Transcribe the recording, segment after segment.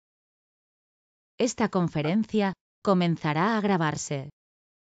Esta conferencia comenzará a grabarse.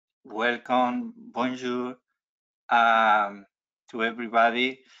 Welcome, bonjour to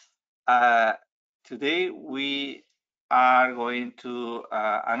everybody. Today we are going to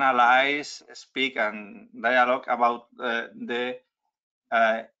analyze, speak, and dialogue about the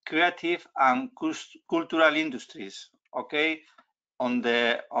creative and cultural industries. Okay, on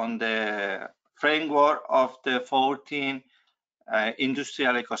the framework of the 14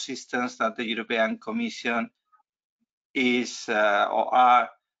 industrial ecosystems that the European Commission is or are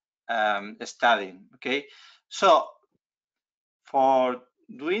studying. Okay, so for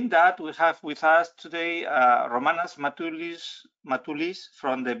doing that, we have with us today Romanas Matoulis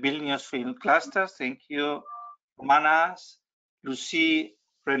from the Vilnius Film Cluster. Thank you, Romanas. Lucie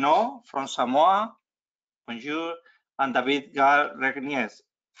Renaud from Samoa. Bonjour. And David Gal Regnies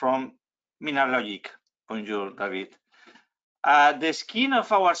from Minalogic. Bonjour, David. The skin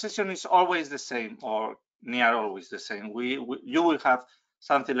of our session is always the same, or near always the same. You will have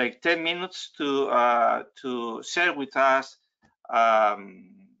something like 10 minutes to share with us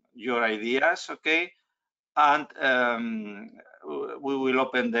your ideas, okay? And we will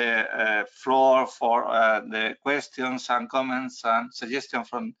open the floor for the questions and comments and suggestions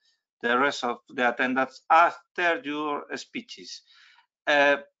from the rest of the attendants after your speeches.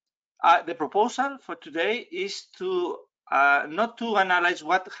 The proposal for today is to not to analyze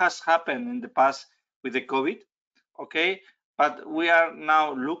what has happened in the past with the COVID, okay? But we are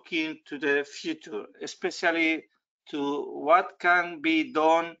now looking to the future, especially to what can be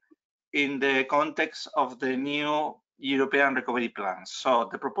done in the context of the new European recovery plan. So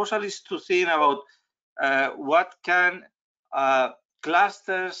the proposal is to think about what can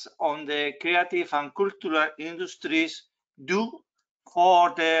clusters on the creative and cultural industries do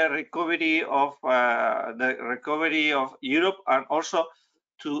for the recovery of Europe, and also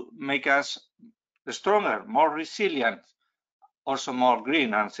to make us stronger, more resilient, also more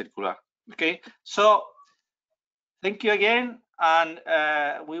green and circular. Okay, so thank you again, and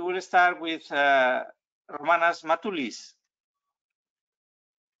we will start with Romanas Matoulis.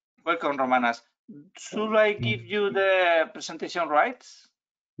 Welcome, Romanas. Should I give you the presentation rights?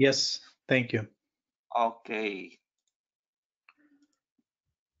 Yes, thank you. Okay.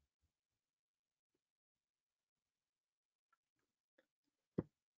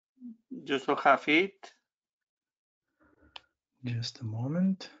 You should have it. Just a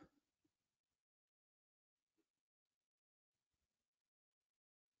moment.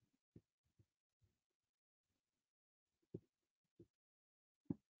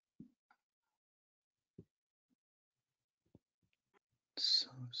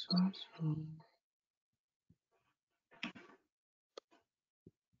 So.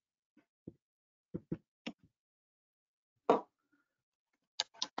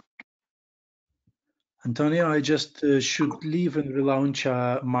 Antonio, I just should leave and relaunch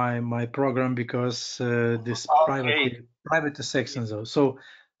my program because this private section though. So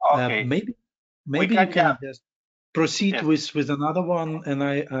okay. maybe you can just proceed with another one, and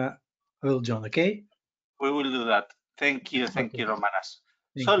I will join. Okay. We will do that. Thank you, Romanas.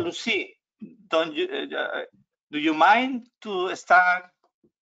 So Lucie, don't you do you mind to start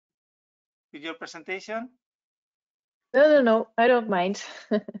with your presentation? No, I don't mind.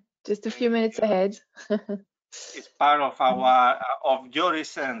 Just a few minutes ahead. It's part of of your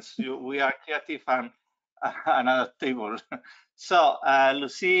essence. We are creative and adaptable. So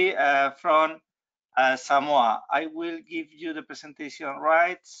Lucie from Samoa, I will give you the presentation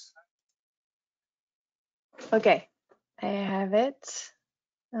rights. Okay, I have it.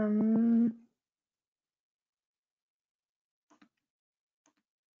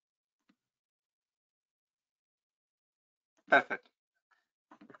 Perfect.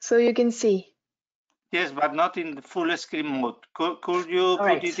 So you can see. Yes, but not in the full screen mode. Could you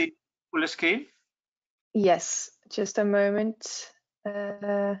put it in full screen? Yes, just a moment.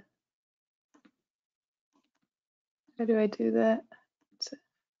 How do I do that?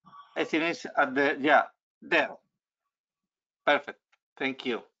 I think it's at the, there. Perfect. Thank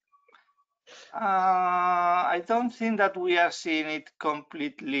you. I don't think that we are seeing it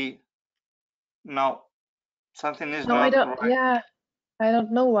completely. No, something is not right. Yeah, I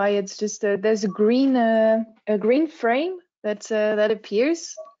don't know why. It's just there's a green frame that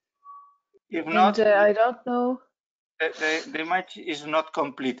appears. If not, I don't know. The image is not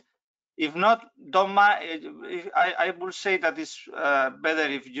complete. If not, don't mind. I will say that it's better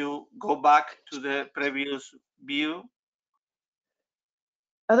if you go back to the previous view.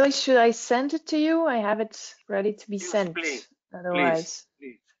 Otherwise, should I send it to you? I have it ready to be sent. Please, otherwise,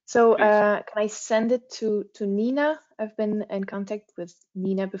 please. So Please. can I send it to Nina? I've been in contact with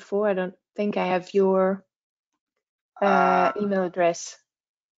Nina before. I don't think I have your email address.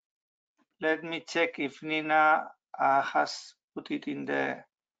 Let me check if Nina has put it in the.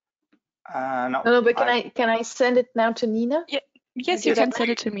 No, No, but can I send it now to Nina? Yeah. Yes, you can send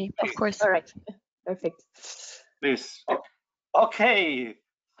it to me, of course. All right, perfect. Please. Okay,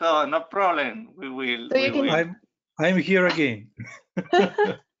 so no problem. We will. So you can. I'm here again.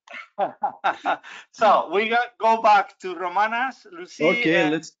 So we go back to Romanas, Lucy. Okay,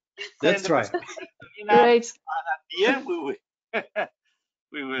 let's try. Nina, Right. and at the end we will.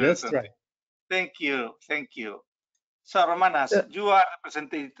 We will. Let's try. Thank you. Thank you. So Romanas, you are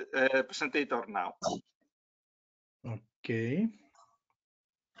the presentator now. Okay.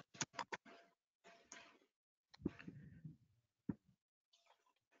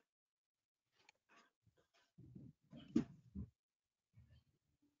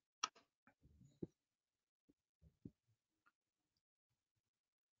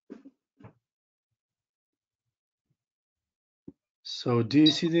 So do you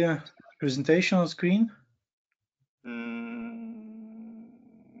see the presentation on screen?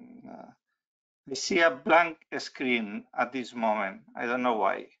 I see a blank screen at this moment. I don't know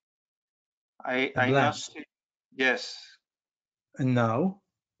why. I not see. Yes. And now?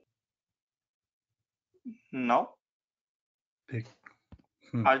 No.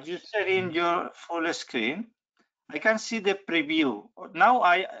 Are you sharing your full screen? I can see the preview. Now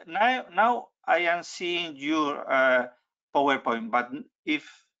I am seeing your PowerPoint, but if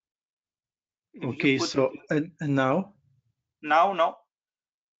okay, so and now? Now, no.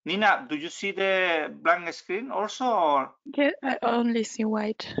 Nina, do you see the blank screen also? Or? Yeah, I only see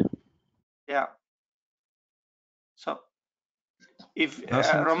white. Yeah. So if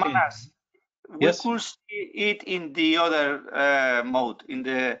Romanas, we could see it in the other mode, in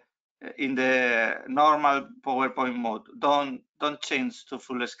the normal PowerPoint mode. Don't change to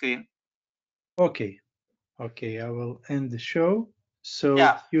full screen. Okay. Okay, I will end the show. So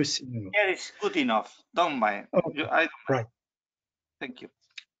yeah, you see now. Yeah, it's good enough. Don't mind. Okay. I don't mind. Right. Thank you.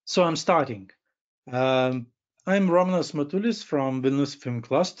 So I'm starting. I'm Romanas Matulis from Vilnius Film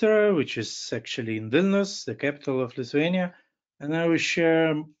Cluster, which is actually in Vilnius, the capital of Lithuania, and I will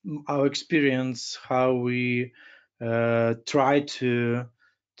share our experience, how we try to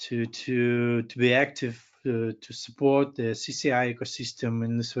be active to support the CCI ecosystem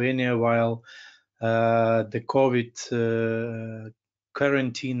in Lithuania while the COVID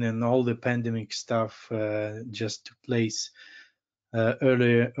quarantine and all the pandemic stuff just took place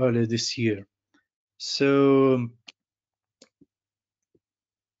earlier this year. So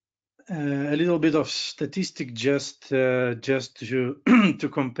a little bit of statistic just to to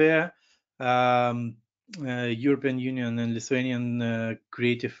compare European Union and Lithuanian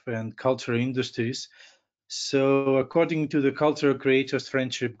creative and cultural industries. So according to the Cultural Creators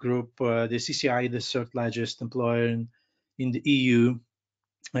Friendship Group, the CCI, the third largest employer in the EU,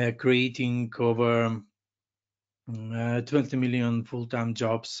 creating over 20 million full-time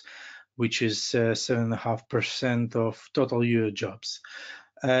jobs, which is 7.5% of total EU jobs,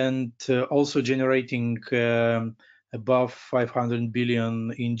 and also generating above 500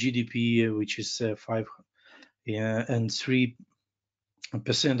 billion in GDP, which is 5 and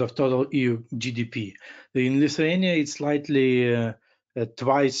 3% of total EU GDP. In Lithuania, it's slightly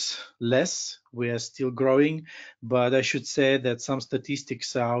twice less. We are still growing, but I should say that some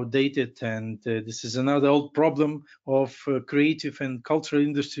statistics are outdated, and this is another old problem of creative and cultural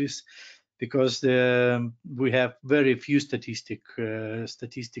industries, because we have very few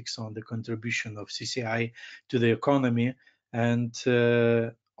statistics on the contribution of CCI to the economy, and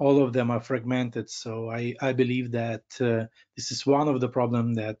all of them are fragmented. So I believe that this is one of the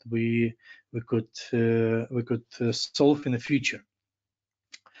problems that we could solve in the future.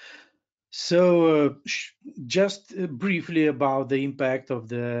 So just briefly about the impact of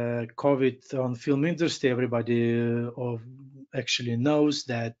the COVID on film industry. Everybody actually knows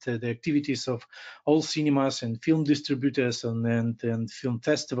that the activities of all cinemas and film distributors and film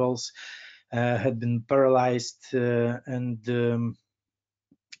festivals had been paralyzed, and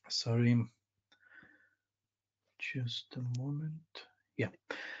sorry, just a moment. Yeah,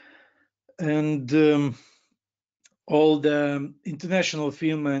 and all the international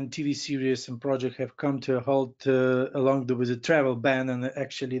film and TV series and projects have come to a halt along with the travel ban, and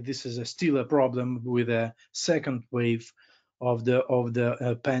actually this is still a problem with a second wave of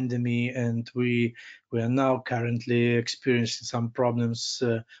the pandemic, and we are now currently experiencing some problems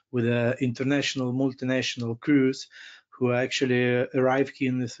with international multinational crews who actually arrive here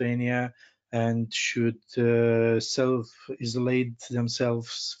in Lithuania and should self-isolate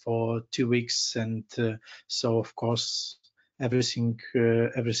themselves for 2 weeks, and so of course everything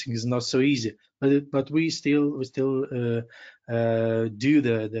is not so easy. But we still do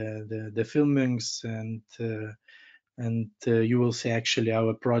the filmings, and you will see actually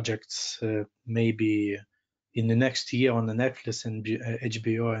our projects maybe in the next year on the Netflix and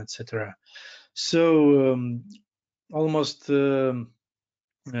HBO, etc. So almost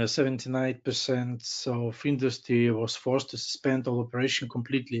 79% of industry was forced to suspend all operation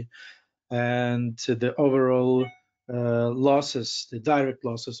completely, and the overall losses, the direct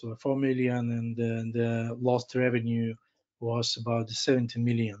losses, were 4 million, and the lost revenue was about 70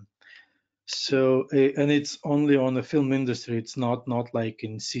 million. So, and it's only on the film industry. It's not like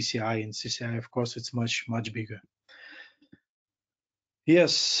in CCI. In CCI, of course, it's much bigger.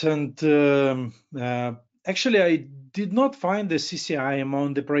 Yes, and actually, I did not find the CCI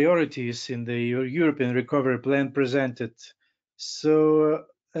among the priorities in the European Recovery Plan presented. So,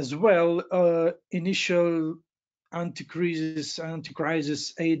 as well, initial anti-crisis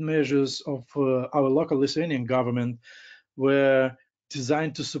aid measures of our local Lithuanian government were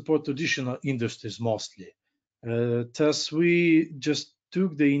designed to support traditional industries mostly. Thus, we just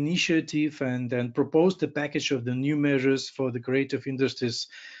took the initiative and proposed a package of the new measures for the creative industries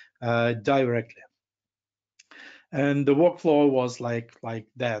directly. And the workflow was like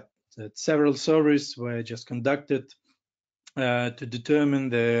that several surveys were just conducted to determine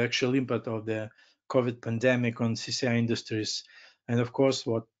the actual impact of the COVID pandemic on CCI industries. And of course,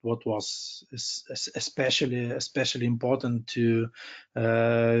 what was especially important to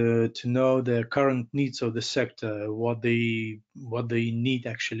know the current needs of the sector, what they need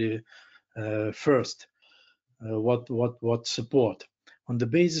actually first, what support. On the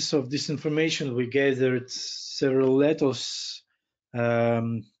basis of this information, we gathered several letters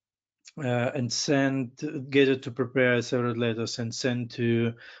and gathered to prepare several letters and sent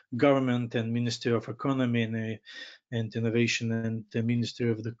to government and Ministry of Economy and Innovation and the Ministry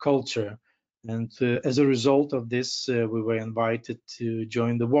of the Culture. And as a result of this, we were invited to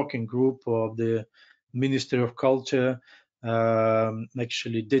join the working group of the Ministry of Culture,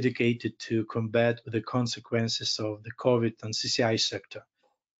 actually dedicated to combat the consequences of the COVID and CCI sector.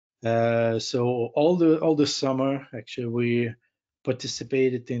 So all the summer, actually, we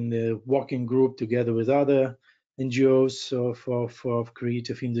participated in the working group together with other NGOs of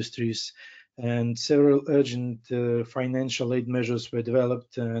creative industries, and several urgent financial aid measures were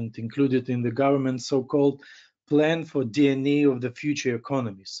developed and included in the government's so-called plan for DNA of the future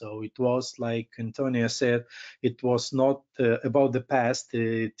economy. So it was, like Antonia said, it was not about the past,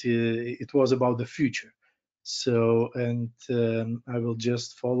 it was about the future. So, and I will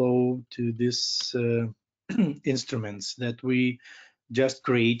just follow to this instruments that we just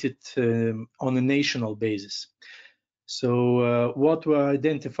created on a national basis. So what we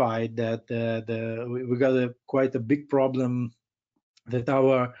identified that we got quite a big problem that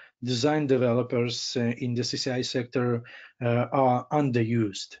our design developers in the CCI sector are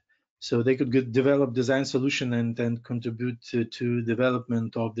underused. So they could develop design solution and contribute to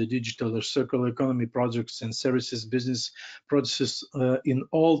development of the digital or circular economy projects and services business processes in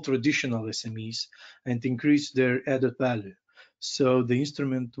all traditional SMEs and increase their added value. So the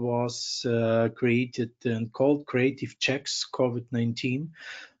instrument was created and called Creative Checks COVID-19,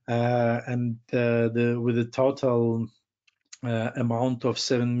 and with a total amount of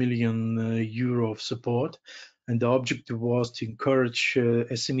 7 million euro of support. And the objective was to encourage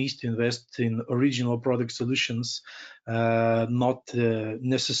SMEs to invest in original product solutions, not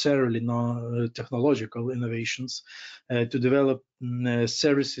necessarily technological innovations, to develop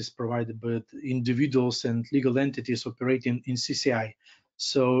services provided by individuals and legal entities operating in CCI.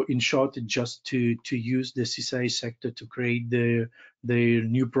 So in short, just to use the CCI sector to create their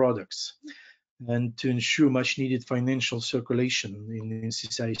new products and to ensure much needed financial circulation in the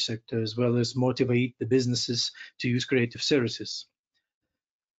CCI sector, as well as motivate the businesses to use creative services.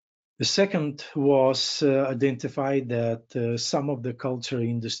 The second was identified that some of the culture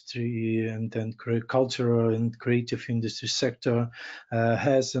industry and cultural and creative industry sector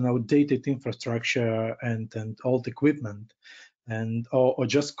has an outdated infrastructure and old equipment, and or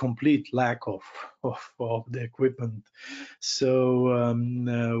just complete lack of the equipment. So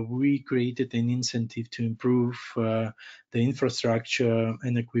we created an incentive to improve the infrastructure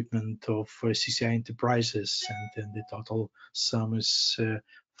and equipment of CCI enterprises, and the total sum is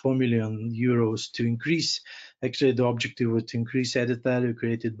 4 million euros to increase. Actually, the objective was to increase added value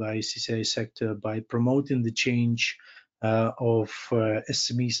created by CCI sector by promoting the change of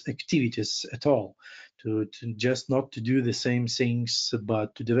SMEs activities at all, to just not to do the same things,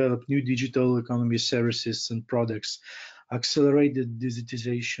 but to develop new digital economy services and products, accelerate the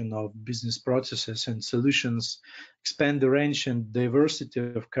digitization of business processes and solutions, expand the range and diversity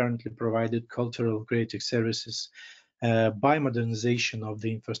of currently provided cultural creative services by modernization of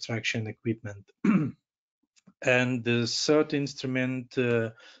the infrastructure and equipment. And the third instrument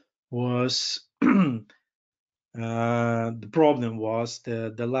was the problem was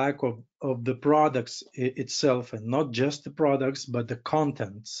the lack of the products itself, and not just the products, but the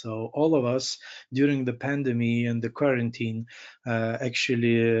content. So all of us during the pandemic and the quarantine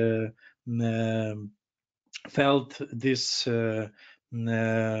actually felt this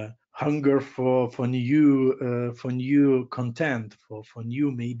hunger for new content, for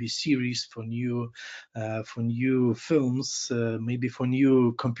new maybe series, for new films, maybe for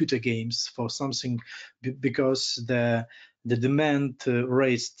new computer games, for something, because the demand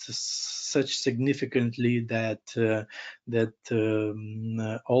raised such significantly that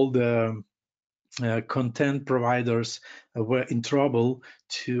all the content providers were in trouble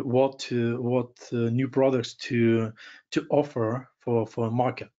to what new products to offer for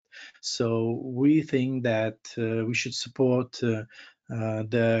market. So we think that we should support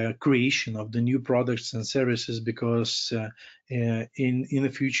the creation of the new products and services, because in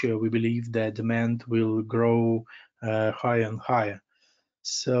the future we believe that demand will grow higher and higher.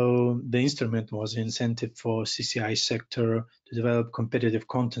 So the instrument was an incentive for CCI sector to develop competitive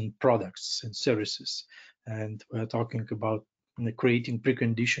content products and services. And we're talking about creating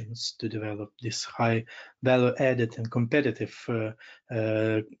preconditions to develop this high value added and competitive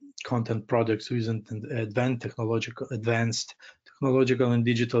content products using advanced technological and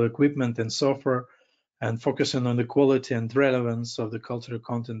digital equipment and software, and focusing on the quality and relevance of the cultural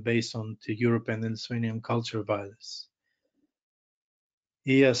content based on the European and Lithuanian cultural values.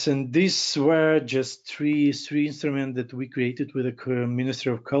 Yes, and these were just three instruments that we created with the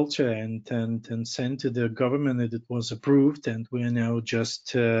Ministry of Culture and sent to the government, and it was approved, and we are now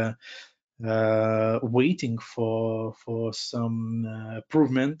just waiting for some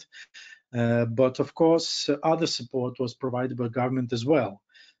improvement. But of course, other support was provided by government as well,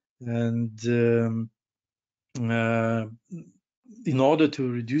 and in order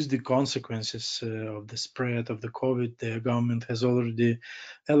to reduce the consequences of the spread of the COVID, the government has already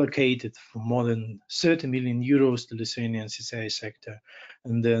allocated for more than 30 million euros to Lithuanian CCI sector.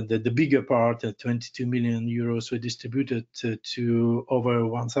 And the bigger part, 22 million euros, were distributed to over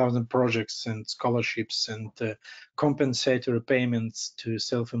 1,000 projects and scholarships and compensatory payments to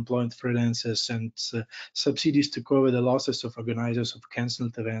self-employed freelancers and subsidies to cover the losses of organizers of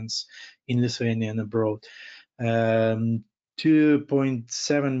cancelled events in Lithuania and abroad.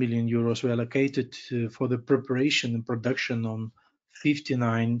 2.7 million euros were allocated for the preparation and production on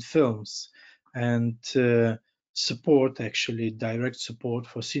 59 films, and support, actually direct support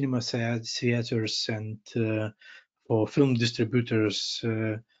for cinema theaters and for film distributors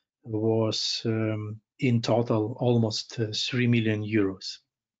was in total almost 3 million euros.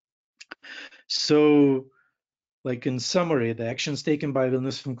 So, like in summary, the actions taken by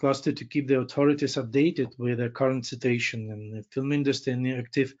Vilnius Film Cluster to keep the authorities updated with the current situation in the film industry and the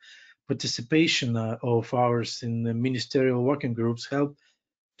active participation of ours in the ministerial working groups help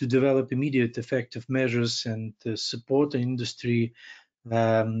to develop immediate effective measures and support the industry,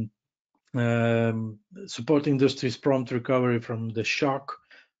 support industry's prompt recovery from the shock,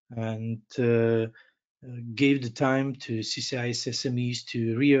 and gave the time to CCI's SMEs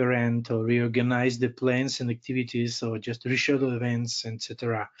to reorient or reorganize the plans and activities, or just reschedule events,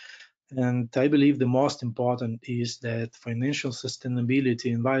 etc. And I believe the most important is that financial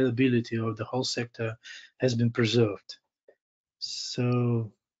sustainability and viability of the whole sector has been preserved.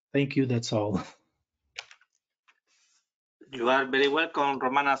 So thank you, that's all. You are very welcome,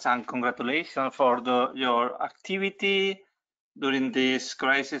 Romanas, and congratulations for your activity during this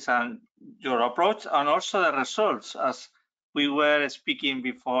crisis and your approach, and also the results. As we were speaking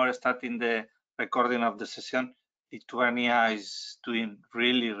before starting the recording of the session, Lithuania is doing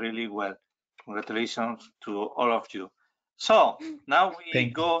really, really well. Congratulations to all of you. So now we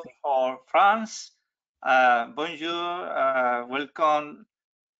go for France. Bonjour, welcome,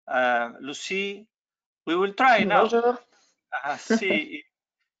 Lucy. We will try now. Bonjour. See if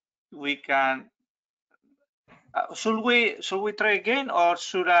we can. Should we try again, or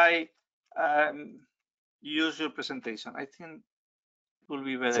should I use your presentation? I think it will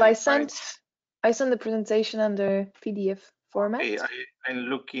be better. So I sent the presentation under PDF format. Okay, I'm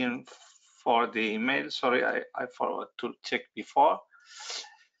looking for the email. Sorry, I forgot to check before.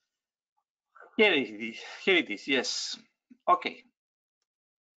 Here it is. Yes. Okay.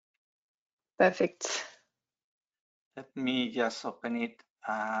 Perfect. Let me just open it.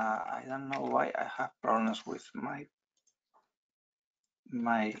 I don't know why I have problems with my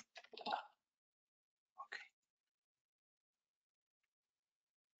okay.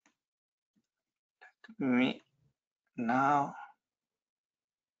 Let me now.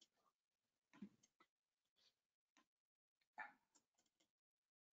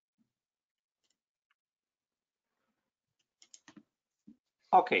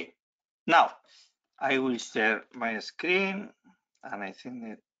 Okay, now I will share my screen, and I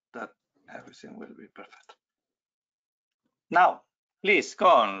think that everything will be perfect. Now, please go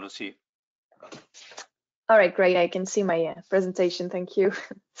on, Lucy. All right, great. I can see my presentation. Thank you.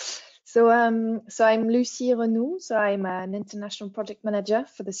 So I'm Lucie Renou. So I'm an international project manager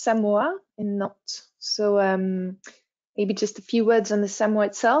for the Samoa in Nantes. So maybe just a few words on the Samoa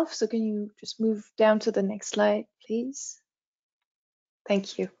itself. So can you just move down to the next slide, please?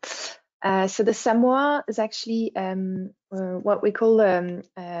 Thank you. So the Samoa is actually what we call a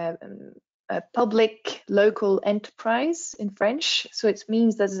public local enterprise in French. So it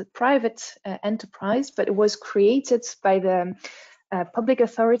means that it's a private enterprise, but it was created by the public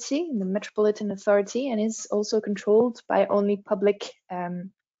authority, the Metropolitan Authority, and is also controlled by only public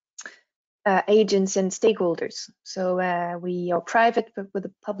agents and stakeholders. So we are private, but with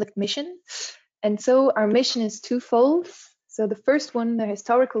a public mission. And so our mission is twofold. So the first one, the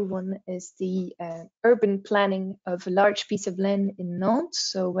historical one, is the urban planning of a large piece of land in Nantes,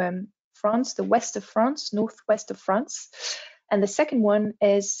 so France, the west of France, northwest of France. And the second one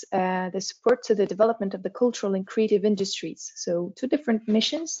is the support to the development of the cultural and creative industries. So two different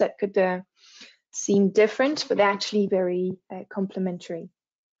missions that could seem different, but actually very complementary.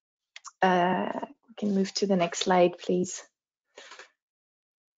 We can move to the next slide, please.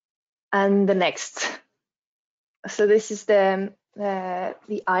 And the next. So this is the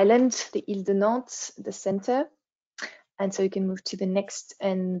island, the Ile de Nantes, the center. And so you can move to the next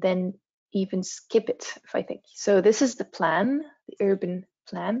and then even skip it, if I think. So this is the plan, the urban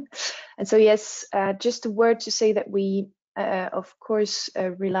plan. And so yes, just a word to say that we, of course,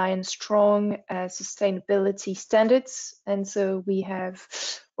 rely on strong sustainability standards. And so we have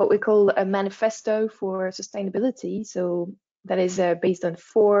what we call a manifesto for sustainability. So that is based on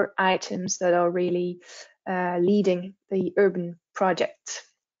 4 items that are really leading the urban project.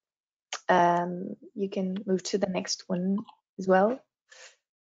 You can move to the next one as well.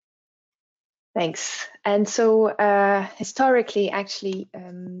 Thanks. And so historically, actually,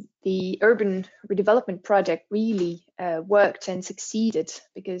 the urban redevelopment project really worked and succeeded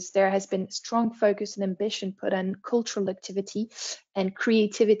because there has been strong focus and ambition put on cultural activity and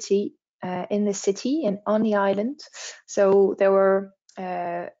creativity in the city and on the island. So there were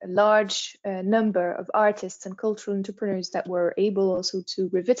a large number of artists and cultural entrepreneurs that were able also to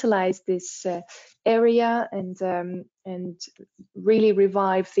revitalize this area and really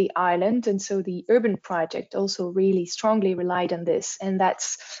revive the island. And so the urban project also really strongly relied on this. And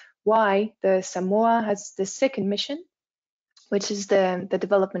that's why the Samoa has the second mission, which is the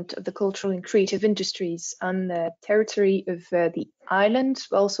development of the cultural and creative industries on the territory of the island,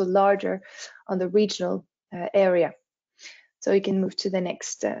 but also larger on the regional area. So we can move to the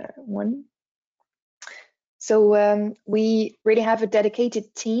next one. So we really have a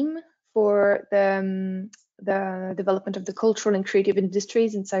dedicated team for the development of the cultural and creative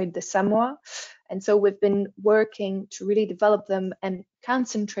industries inside the Samoa. And so we've been working to really develop them and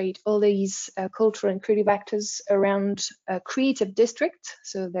concentrate all these cultural and creative actors around a creative district.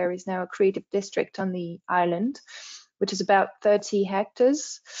 So there is now a creative district on the island, which is about 30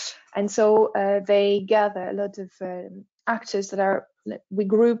 hectares. And so they gather a lot of actors that are, we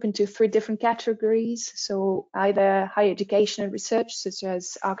group into 3 different categories. So either higher education and research, such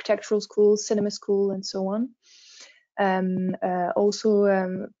as architectural schools, cinema school, and so on.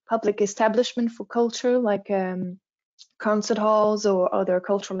 Also public establishment for culture, like concert halls or other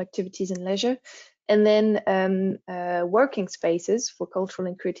cultural activities and leisure. And then working spaces for cultural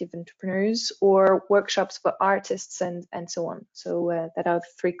and creative entrepreneurs, or workshops for artists and so on. So that are the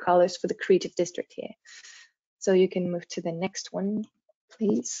 3 colors for the creative district here. So you can move to the next one,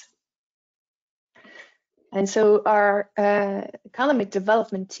 please. And so our economic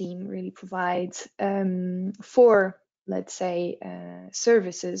development team really provides 4, let's say,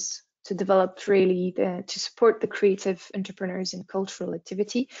 services to develop really to support the creative entrepreneurs in cultural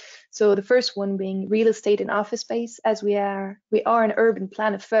activity. So the first one being real estate and office space. As we are an urban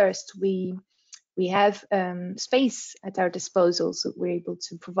planner first, we have space at our disposal, so we're able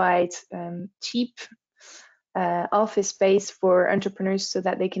to provide cheap office space for entrepreneurs so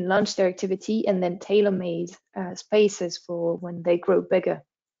that they can launch their activity, and then tailor-made spaces for when they grow bigger.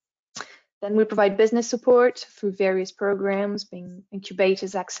 Then we provide business support through various programs, being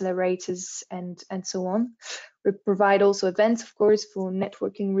incubators, accelerators, and so on. We provide also events, of course, for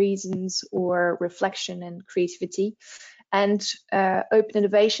networking reasons or reflection and creativity, and open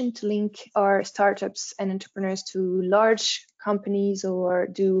innovation to link our startups and entrepreneurs to large companies, or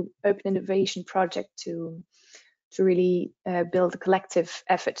do open innovation project to really build a collective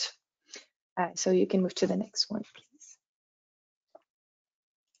effort. So you can move to the next one, please.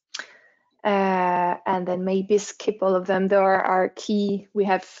 And then maybe skip all of them. There are our key. We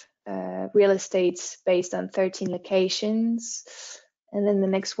have real estate based on 13 locations. And then the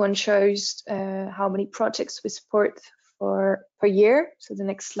next one shows how many projects we support per year. So the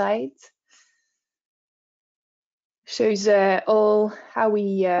next slide shows all how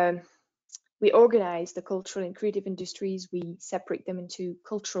we organize the cultural and creative industries. We separate them into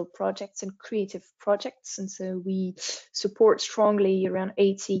cultural projects and creative projects. And so we support strongly around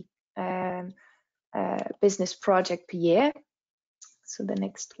 80 business project per year. So the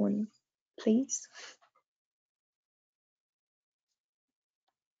next one, please.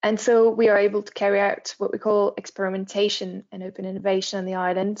 And so we are able to carry out what we call experimentation and open innovation on the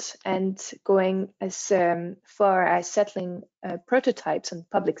island, and going as far as settling prototypes on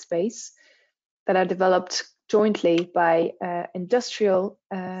public space that are developed jointly by industrial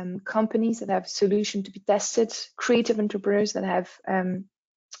companies that have a solution to be tested, creative entrepreneurs that have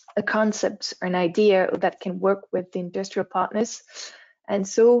a concept or an idea that can work with the industrial partners. And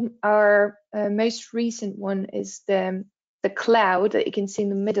so our most recent one is the cloud that you can see in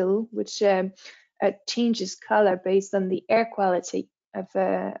the middle, which changes color based on the air quality of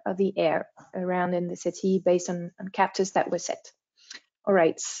the air around in the city, based on captures that were set. All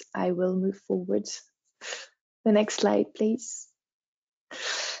right, I will move forward. The next slide, please.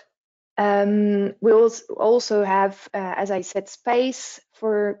 We also have, as I said, space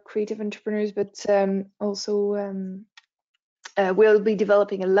for creative entrepreneurs, but also we'll be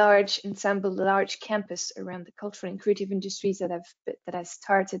developing a large ensemble, a large campus around the cultural and creative industries that have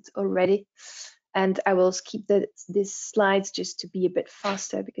started already. And I will skip these slides just to be a bit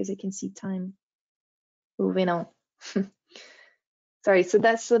faster, because I can see time moving on. Sorry, so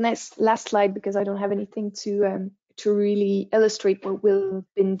that's the last slide, because I don't have anything to really illustrate what we've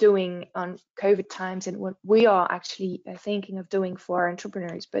been doing on COVID times and what we are actually thinking of doing for our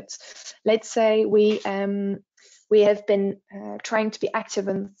entrepreneurs. But let's say we have been trying to be active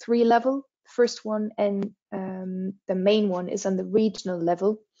on 3 levels. First one, and the main one, is on the regional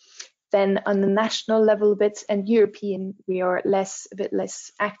level. Then on the national level a bit, and European, we are a bit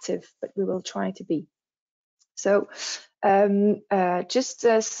less active, but we will try to be. So just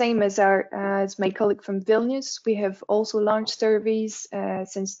same as my colleague from Vilnius, we have also launched surveys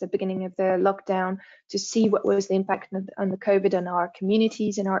since the beginning of the lockdown to see what was the impact on the COVID on our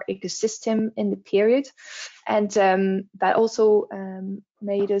communities and our ecosystem in the period. And that also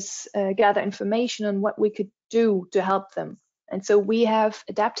made us gather information on what we could do to help them. And so we have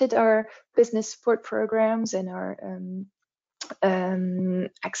adapted our business support programs and our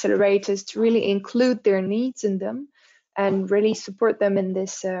accelerators to really include their needs in them and really support them in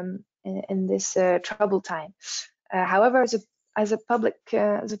this troubled time. However, as a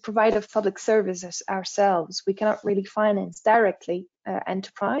provider of public services ourselves, we cannot really finance directly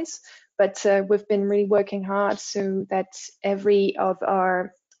enterprise, but we've been really working hard so that every of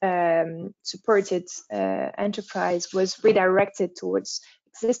our supported enterprise was redirected towards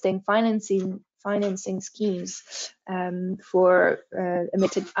existing financing schemes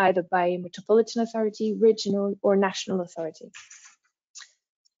emitted either by metropolitan authority, regional, or national authority.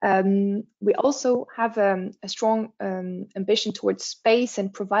 We also have a strong ambition towards space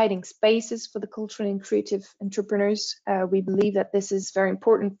and providing spaces for the cultural and creative entrepreneurs. We believe that this is very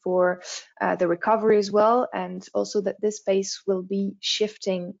important for the recovery as well, and also that this space will be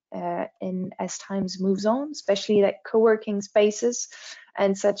shifting as times moves on, especially like co-working spaces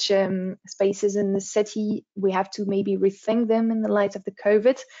and such spaces in the city. We have to maybe rethink them in the light of the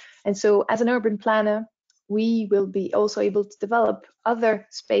COVID. And so as an urban planner, we will be also able to develop other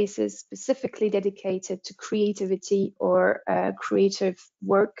spaces specifically dedicated to creativity or creative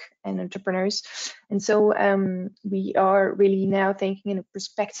work and entrepreneurs. And so we are really now thinking in a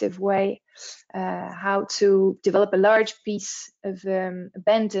prospective way how to develop a large piece of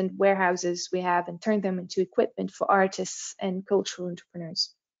abandoned warehouses we have and turn them into equipment for artists and cultural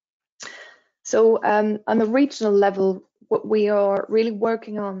entrepreneurs. So on the regional level, what we are really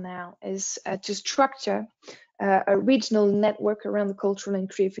working on now is to structure a regional network around the cultural and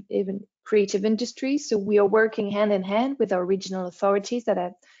creative industries. So we are working hand in hand with our regional authorities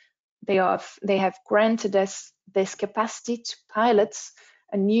that they have granted us this capacity to pilot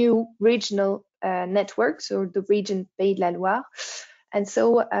a new regional network, so the region Pays de la Loire. And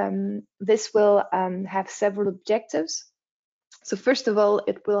so this will have several objectives. So first of all,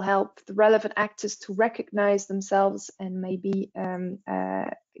 it will help the relevant actors to recognize themselves and maybe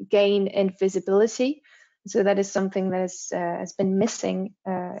gain in visibility. So that is something that has been missing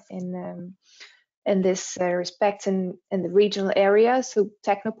in this respect in the regional area. So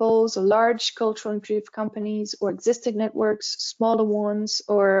technopoles or large cultural and creative companies or existing networks, smaller ones,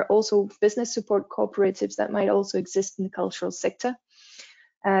 or also business support cooperatives that might also exist in the cultural sector.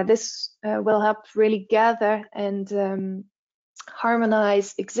 This will help really gather and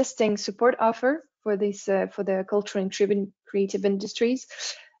harmonize existing support offer for these for the cultural and creative industries.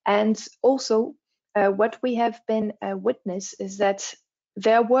 And also what we have been witness is that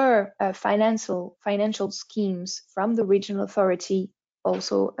there were financial schemes from the regional authority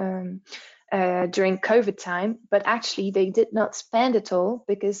also during COVID time, but actually they did not spend it all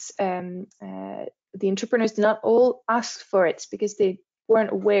because the entrepreneurs did not all ask for it because they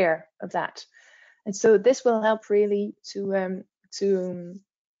weren't aware of that. And so this will help really to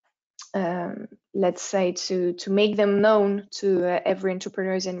let's say to make them known to every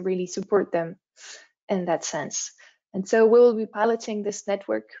entrepreneurs and really support them in that sense. And so we will be piloting this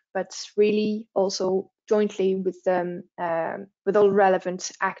network, but really also jointly with all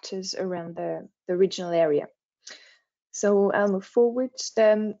relevant actors around the regional area. So I'll move forward.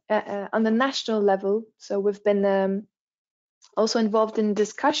 On the national level, so we've been also involved in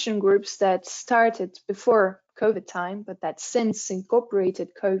discussion groups that started before COVID time, but that since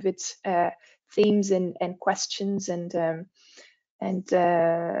incorporated COVID themes and questions and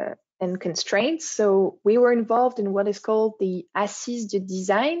constraints. So we were involved in what is called the Assises de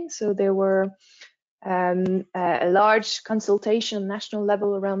Design. So there were a large consultation on national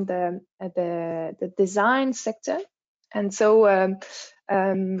level around the design sector. And so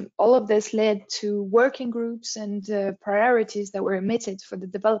all of this led to working groups and priorities that were emitted for the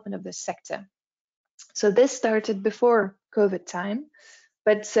development of this sector. So this started before COVID time,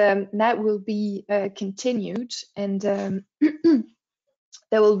 but that will be continued, and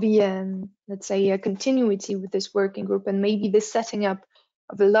there will be, let's say, a continuity with this working group, and maybe the setting up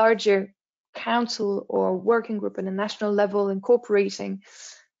of a larger council or working group at a national level, incorporating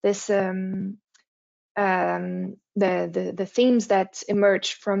this the themes that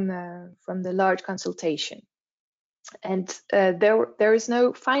emerge from the large consultation. And there is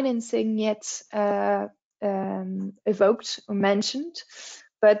no financing yet evoked or mentioned,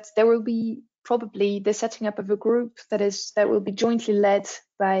 but there will be probably the setting up of a group that will be jointly led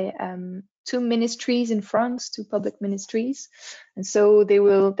by 2 ministries in France, 2 public ministries, and so they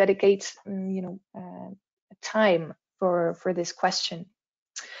will dedicate time for this question.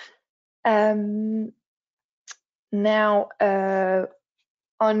 Now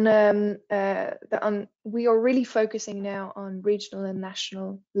we are really focusing now on regional and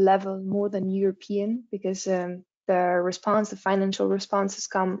national level more than European, because the financial responses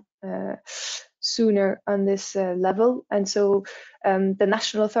come sooner on this level. And so the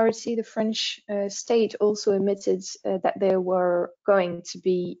national authority, the French state, also admitted that they were going to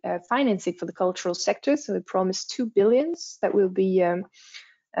be financing for the cultural sector. So they promised 2 billion that will be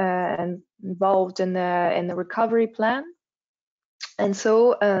involved in the recovery plan. And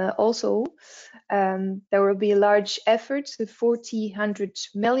so also there will be a large effort with 400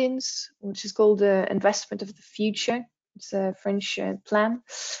 million, which is called the Investment of the Future. It's a French plan,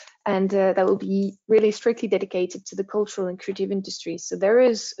 and that will be really strictly dedicated to the cultural and creative industries. So there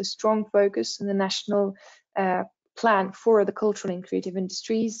is a strong focus in the national plan for the cultural and creative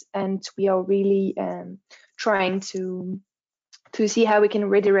industries, and we are really trying to see how we can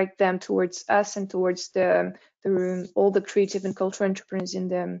redirect them towards us and towards all the creative and cultural entrepreneurs in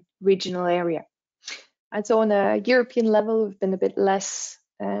the regional area. And so on a European level, we've been a bit less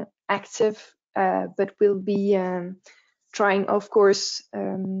active, but we'll be trying, of course,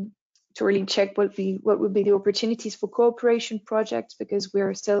 to really check what would be the opportunities for cooperation projects, because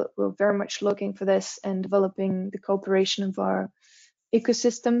we're very much looking for this and developing the cooperation of our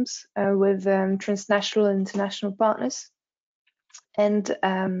ecosystems with transnational and international partners. And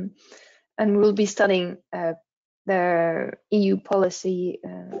we'll be studying the EU policy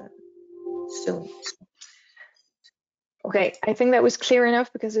soon. Okay, I think that was clear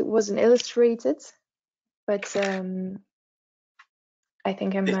enough because it wasn't illustrated, but I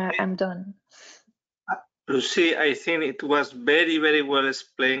think I'm done. Lucy, I think it was very, very well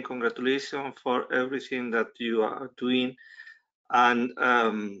explained. Congratulations for everything that you are doing. And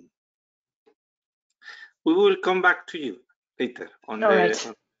we will come back to you later on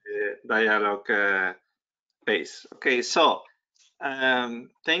the dialogue phase. Okay, so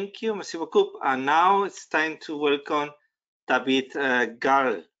thank you, merci beaucoup. And now it's time to welcome David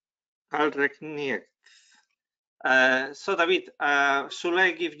Galreckniet. So David, should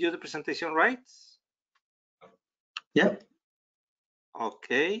I give you the presentation rights? Yeah.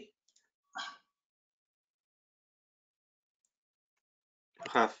 Okay.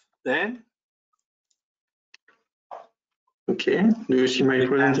 You have them. Okay. Do you see my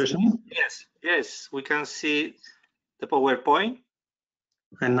presentation? Yes. Yes, we can see the PowerPoint.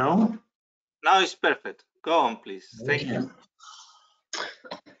 And now? Now it's perfect. Go on, please. Thank you.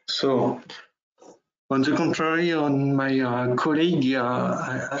 So, on the contrary, on my colleague,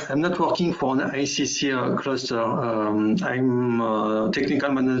 I'm not working for an ICC cluster. I'm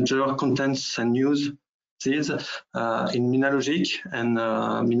technical manager, contents and news in Minalogic, and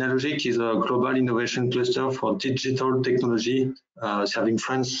Minalogic is a global innovation cluster for digital technology serving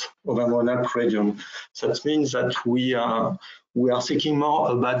France Auvergne-Rhône-Alpes region. So that means that we are thinking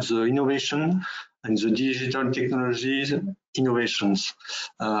more about the innovation and the digital technologies innovations.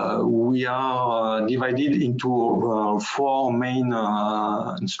 We are divided into 4 main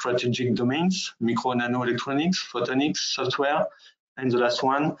strategic domains: micro nano electronics, photonics, software, and the last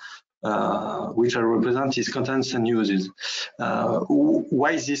one, which I represent, is contents and uses.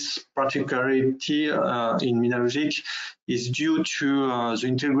 Why this particularity in Minalogic is due to the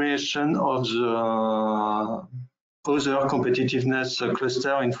integration of the other competitiveness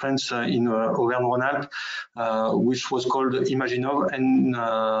cluster in France in Auvergne-Rhône-Alpes, which was called Imaginov, and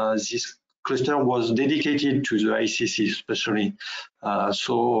this cluster was dedicated to the ICC especially.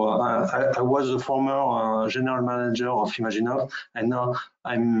 So I was the former general manager of Imaginov, and now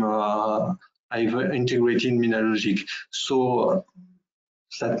I've integrated Minalogic. So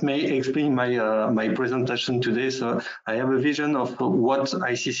that may explain my presentation today. So I have a vision of what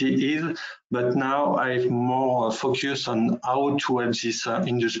ICC is, but now I'm more focused on how to help these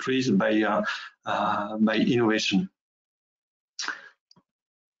industries by innovation.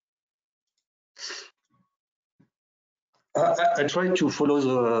 I try to follow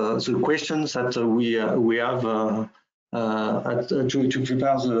the questions that we have to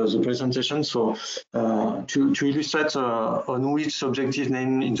prepare the presentation. So to illustrate on which objective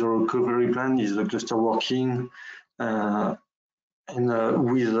name in the recovery plan is the cluster working, and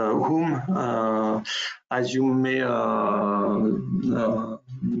with whom, as you may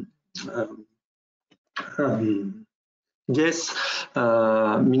guess,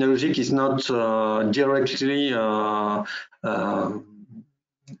 Minalogic is not directly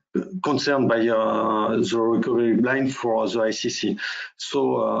concerned by the recovery plan for the ICC.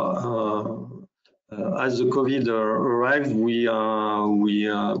 So as the COVID arrived, we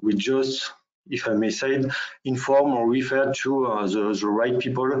just, if I may say, inform or refer to the right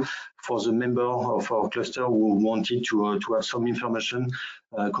people for the member of our cluster who wanted to have some information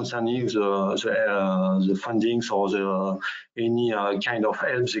concerning the fundings or any kind of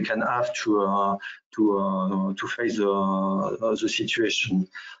help they can have to face the situation.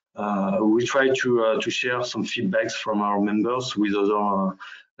 We try to share some feedbacks from our members with other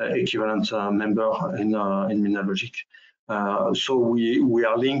equivalent member in Minalogic. So we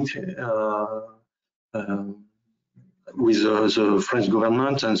are linked with the French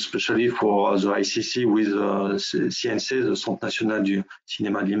government, and especially for the ICC with CNC, the Centre National du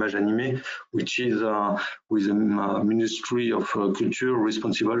Cinéma de l'Image Animée, which is with the Ministry of Culture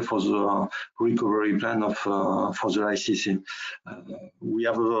responsible for the recovery plan for the ICC. We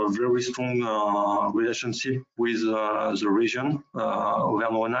have a very strong relationship with the region,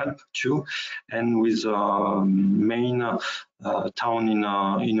 Auvergne-Rhône-Alpes too, and with main town in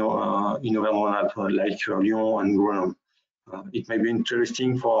Auvergne-Rhône-Alpes like Lyon and Grenoble. It may be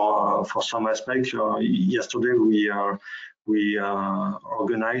interesting for some aspects. Yesterday we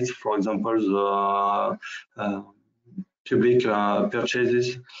organized, for example, the public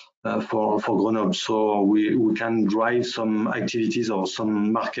purchases for Grenoble, so we can drive some activities or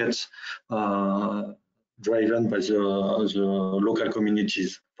some markets driven by the local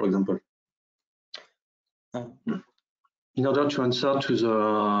communities, for example. In order to answer to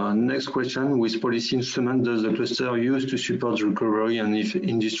the next question, which policy instrument does the cluster use to support the recovery and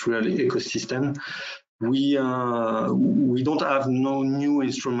industrial ecosystem? We don't have no new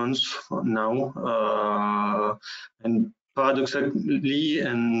instruments now, and paradoxically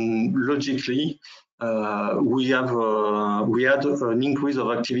and logically, we had an increase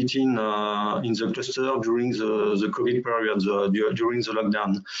of activity in the cluster during the COVID period, during the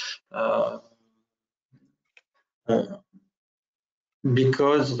lockdown.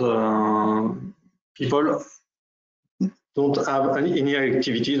 Because people don't have any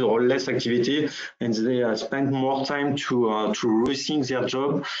activities or less activity, and they spend more time to rethink their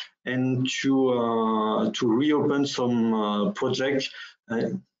job and to reopen some projects,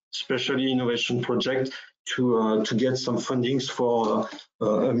 especially innovation projects, to get some fundings for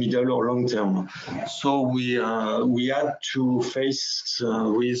a middle or long term. So we had to face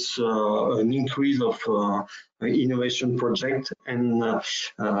with an increase of innovation project, and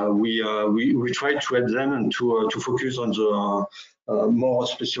we tried to help them and to focus on the more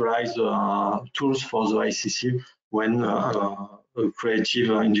specialized tools for the ICC when a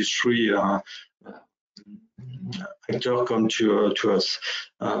creative industry actor come to us.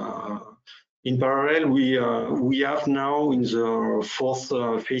 In parallel, we have now in the fourth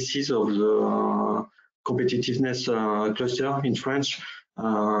phases of the competitiveness cluster in French,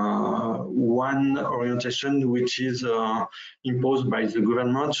 one orientation which is imposed by the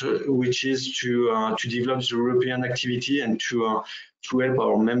government, which is to develop the European activity and to help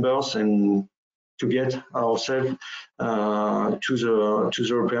our members and to get ourselves to the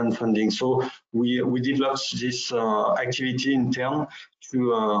European funding. So we developed this activity in turn to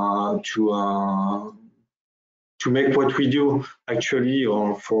make what we do actually,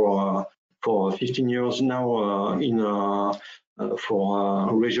 or for 15 years now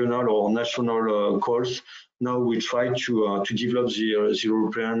for regional or national calls. Now we try to develop the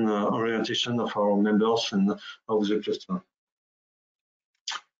European orientation of our members and of the cluster.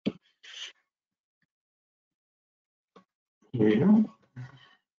 Yeah.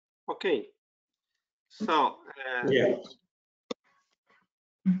 Okay. So yeah.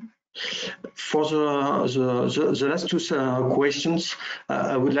 For the last two questions,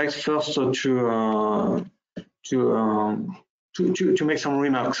 I would like first to make some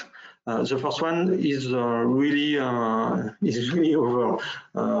remarks. The first one is really over.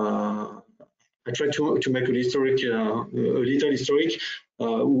 I try to make a little historic.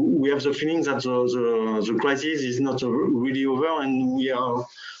 We have the feeling that the crisis is not really over, and we are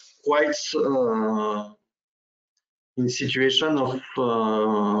quite in situation of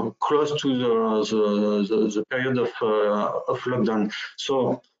close to the period of lockdown.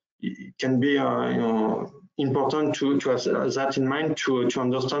 So it can be important to have that in mind to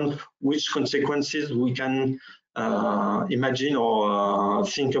understand which consequences we can imagine or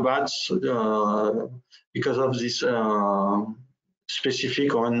think about because of this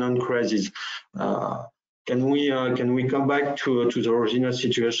specific or unknown crisis. Can we come back to the original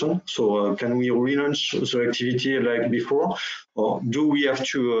situation? So can we relaunch the activity like before, or do we have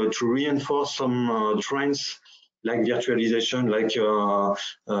to reinforce some trends like virtualization, like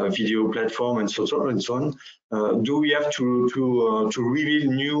video platform, and so on? Do we have to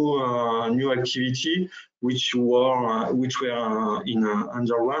reveal new activity which were in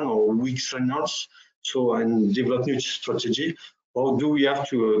underrun or weak signals, so and develop new strategy? Or do we have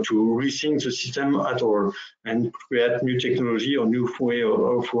to rethink the system at all and create new technology or new way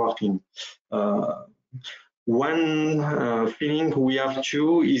of working? One feeling we have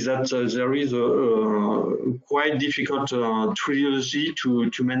too is that there is a quite difficult trilogy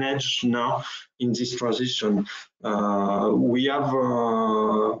to manage now in this transition. We have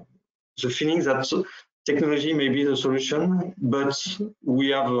the feeling that technology may be the solution, but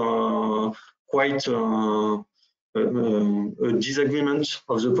we have quite a disagreement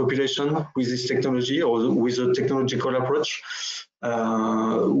of the population with this technology or with the technological approach.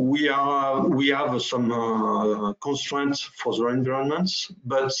 We have some constraints for the environments,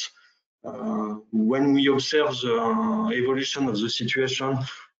 but when we observe the evolution of the situation,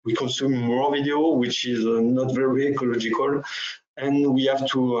 we consume more video, which is not very ecological, and we have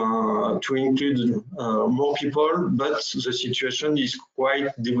to include more people, but the situation is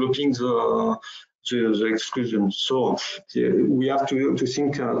quite developing the exclusion. So we have to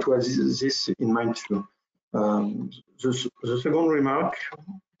think to have this in mind too. The second remark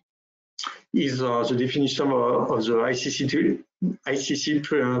is the definition of the ICC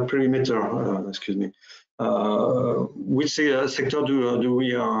perimeter. Excuse me. Which sector do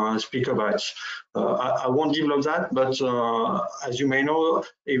we speak about? I won't develop that, but as you may know,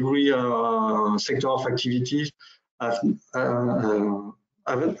 every sector of activities has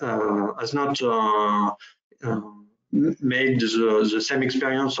not made the same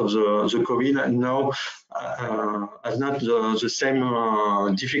experience of the COVID, and now has not the same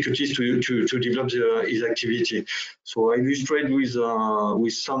difficulties to develop his activity. So I illustrate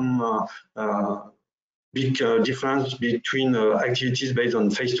with some big difference between activities based on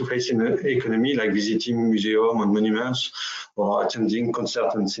face-to-face economy, like visiting museums and monuments, or attending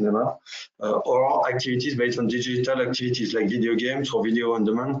concerts and cinema, or activities based on digital activities like video games or video on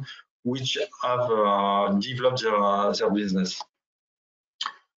demand, which have developed their business.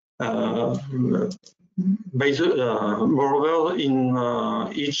 Moreover, in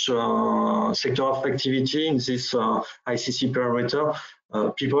each sector of activity in this ICC parameter,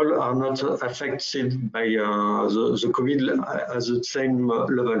 people are not affected by the COVID at the same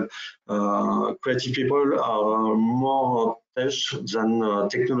level. Creative people are more touched than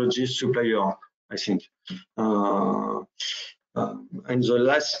technology supplier, I think. And the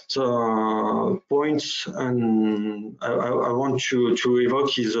last point, and I want to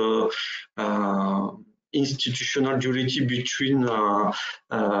evoke is institutional duality between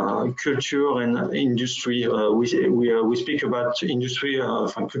culture and industry. We speak about industry,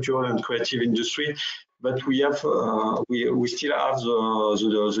 from cultural and creative industry, but we have we still have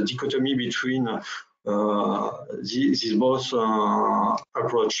the dichotomy between these both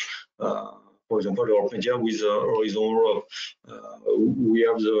approach. For example, Europe Media with Horizon Europe. We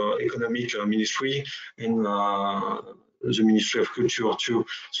have the economic ministry and the Ministry of Culture too.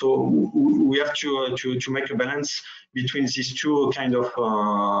 So we have to make a balance between these two kind of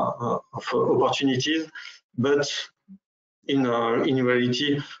opportunities, but in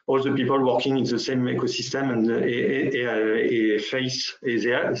reality, all the people working in the same ecosystem and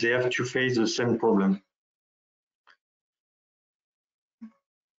they have to face the same problem.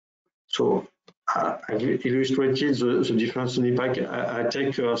 So I've illustrated the difference in impact. I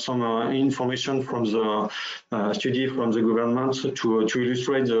take some information from the study from the government to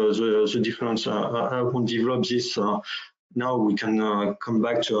illustrate the difference. I won't develop this now. We can come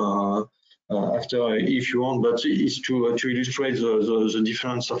back to after if you want, but it's to illustrate the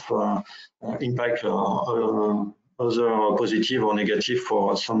difference of impact, either positive or negative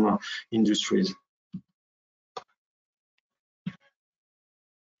for some industries.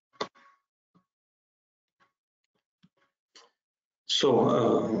 So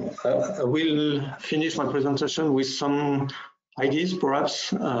I will finish my presentation with some ideas,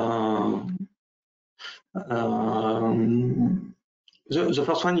 perhaps. The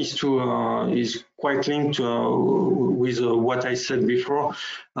first one is is quite linked with what I said before.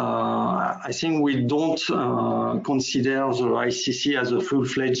 I think we don't consider the ICC as a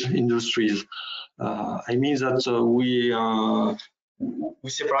full-fledged industries. I mean that we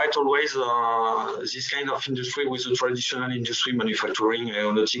separate always this kind of industry with the traditional industry, manufacturing,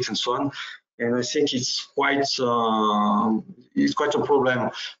 aeronautics, and so on. And I think it's quite a problem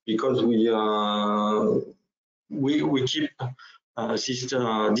because we keep this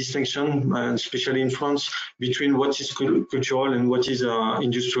distinction, especially in France, between what is cultural and what is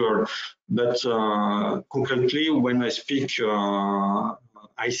industrial. But concretely, when I speak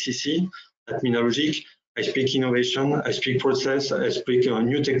ICC, terminologic, I speak innovation, I speak process, I speak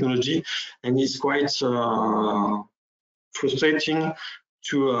new technology, and it's quite frustrating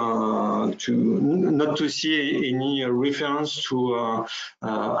to not to see any reference to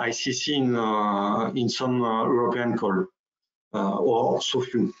ICC in some European call or so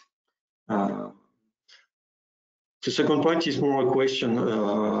few. The second point is more a question.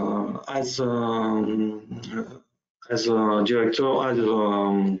 As a director, as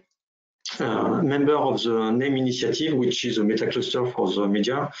a member of the NAME initiative, which is a meta cluster for the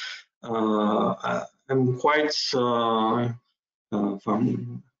media, I'm quite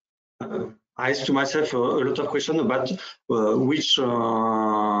I ask to myself a lot of questions about which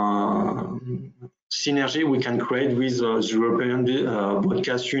synergy we can create with the European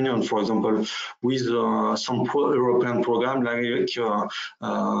Broadcast Union, for example, with some European program like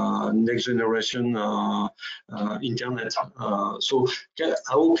Next Generation Internet. So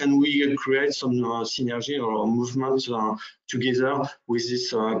how can we create some synergy or movement together with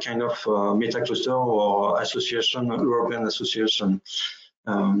this kind of meta cluster or association, European association?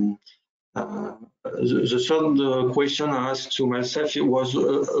 The third question I asked to myself was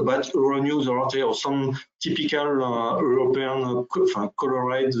about Euronews or RT or some typical European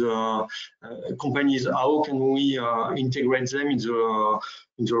colored companies. How can we integrate them in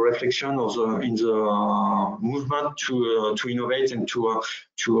the reflection or in the movement to innovate and to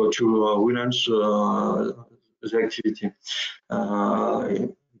relaunch the activity?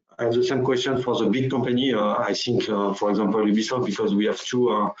 I have the same question for the big company. I think, for example, Ubisoft, because we have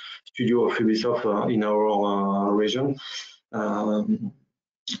two studios of Ubisoft in our region. And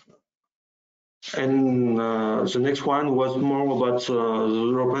the next one was more about the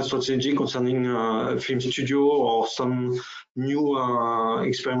European strategy concerning film studio or some new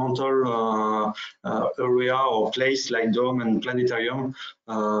experimental area or place like Dome and Planetarium,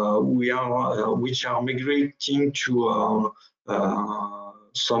 which are migrating to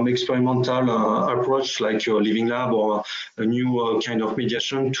some experimental approach like Living Lab or a new kind of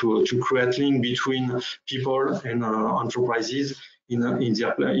mediation to create link between people and enterprises in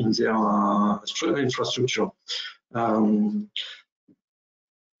their infrastructure.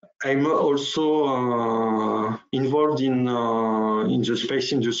 I'm also involved in the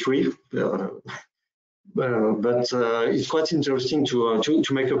space industry, but it's quite interesting to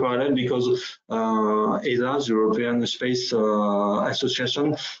make a parallel because ESA, the European Space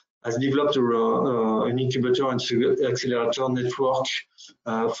Association, has developed an incubator and accelerator network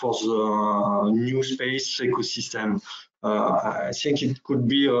for the new space ecosystem. I think it could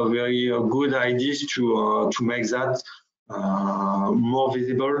be a very good idea to make that more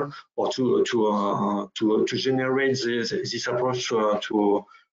visible, or to generate this approach to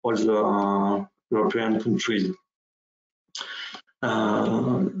all the European countries.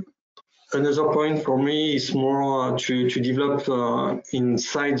 Another point for me is more to develop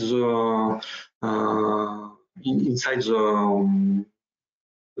inside the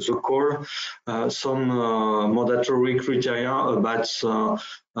core some mandatory criteria about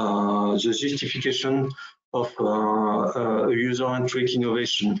the justification of user-centric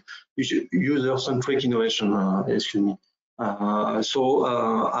innovation. User-centric innovation, excuse me. So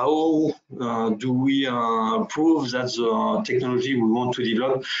how do we prove that the technology we want to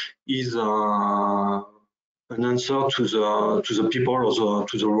develop is an answer to the people or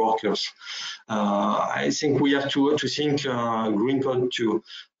to the workers? I think we have to think green code too.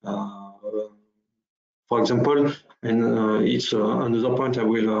 For example, and it's another point I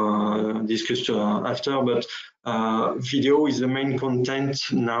will discuss after, but video is the main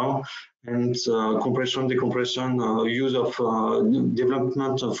content now, and compression, decompression, use of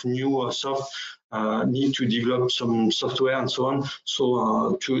development of new soft need to develop some software and so on.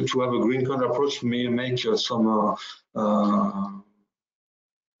 So to have a green code approach may make some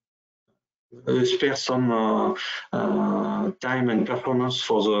spare some time and performance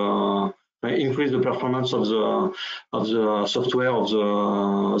for the increase the performance of the software of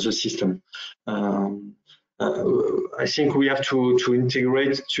the system. I think we have to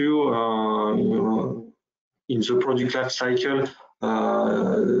integrate too in the product life cycle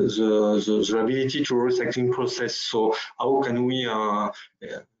the ability to recycling process. So how can we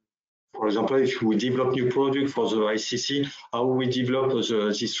for example, if we develop new product for the ICC, how we develop this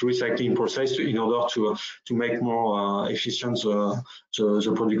recycling process in order to make more efficient the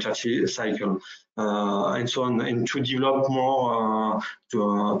product life cycle, and so on, and to develop more,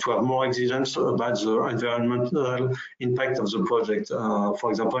 to have more exigence about the environmental impact of the project. For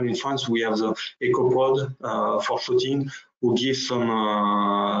example, in France, we have the EcoProd for shooting, who gives some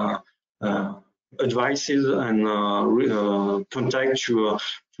advices and contact to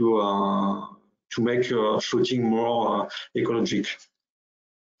make shooting more ecologic.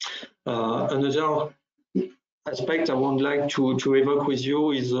 Another aspect I would like to evoke with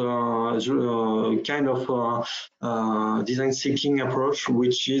you is kind of design thinking approach,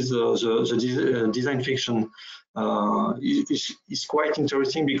 which is the design fiction. It's quite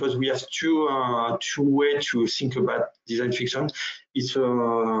interesting because we have two ways to think about design fiction. It's a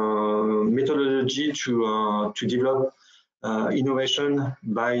methodology to develop innovation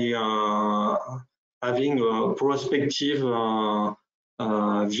by having a prospective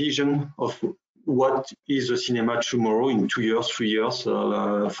vision of what is the cinema tomorrow in 2 years, 3 years,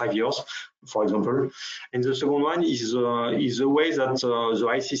 5 years, for example. And the second one is the way that the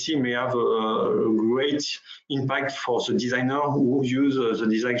ICC may have a great impact for the designer who use the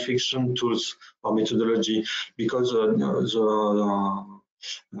design fiction tools or methodology, because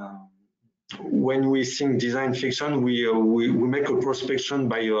when we think design fiction, we make a prospection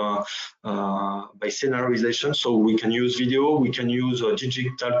by scenarization. So we can use video, we can use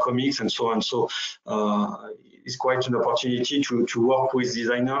digital comics, and so on. So it's quite an opportunity to work with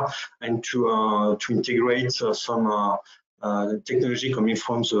designer and to integrate some technology coming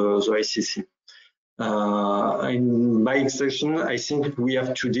from the ICC. And by extension, I think we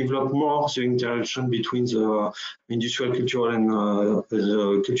have to develop more the interaction between the industrial, cultural, and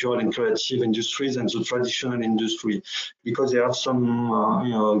the cultural and creative industries and the traditional industry, because they have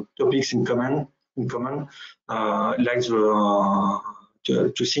some topics in common, like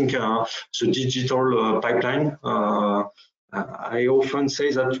to think the digital pipeline. I often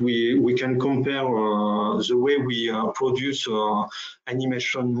say that we can compare the way we produce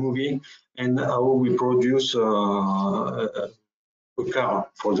animation movie and how we produce a car,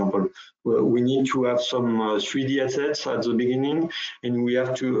 for example. We need to have some 3D assets at the beginning, and we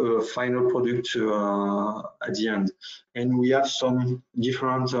have to final product at the end. And we have some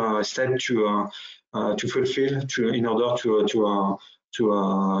different steps to fulfill in order to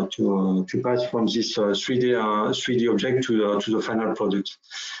to pass from this 3D object to the final product.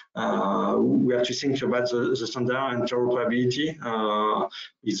 We have to think about the standard and interoperability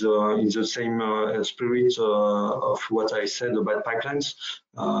is in the same spirit of what I said about pipelines.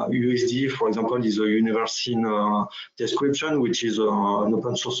 USD, for example, is a universal description, which is an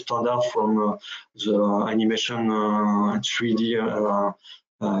open source standard from the animation 3D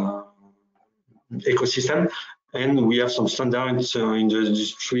ecosystem. And we have some standards in the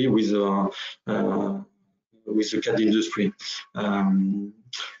industry with the CAD industry. And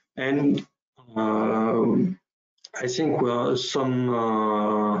I think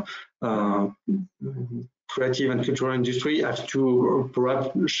some creative and cultural industry have to perhaps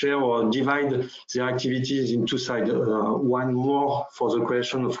share or divide their activities in two sides. One more for the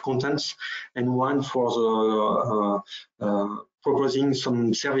creation of contents, and one for the proposing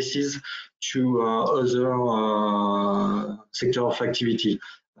some services to other sector of activity.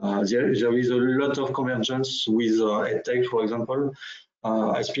 There is a lot of convergence with EdTech, for example.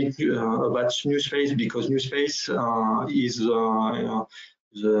 I speak about NewSpace because NewSpace is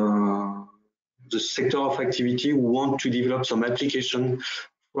the sector of activity who want to develop some application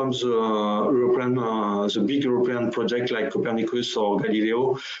from the big European project like Copernicus or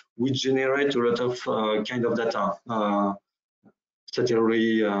Galileo, which generate a lot of kind of data.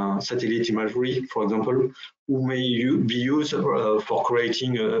 Satellite imagery, for example, who may be used for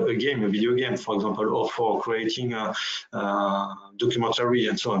creating a game, a video game, for example, or for creating a documentary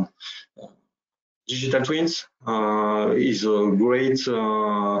and so on. Digital twins is a great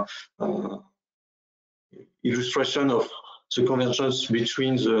illustration of the convergence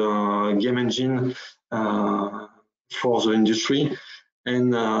between the game engine for the industry.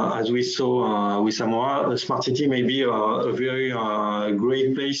 And as we saw with Amora, Smart City may be a very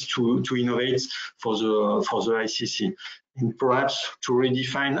great place to innovate for the ICC, and perhaps to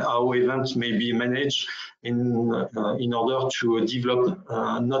redefine how events may be managed in order to develop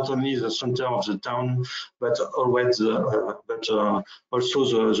not only the center of the town, but always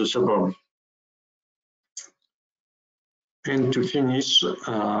also the suburb. And to finish,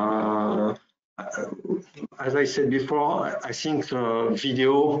 as I said before, I think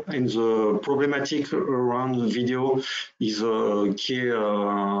video and the problematic around video is a key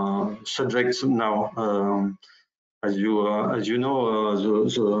subject now. As you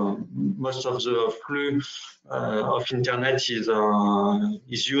know, most of the flow of internet is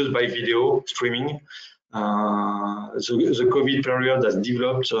used by video streaming. The COVID period has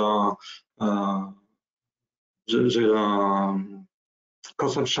developed the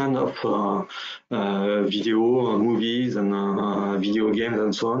consumption of video, movies, and video games,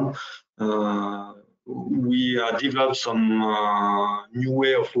 and so on. We developed some new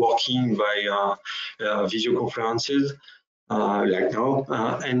way of working by video conferences, like now,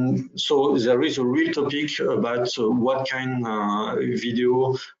 and so there is a real topic about what kind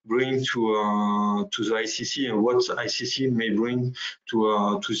video bring to the ICC and what ICC may bring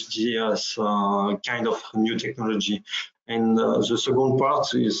to this kind of new technology. And the second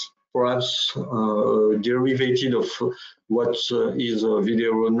part is perhaps derivative of what is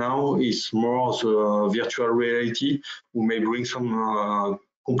video now, is more the virtual reality, who may bring some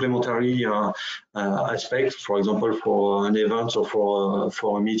complementary aspects, for example, for an event or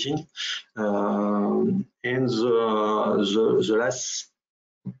for a meeting. And the last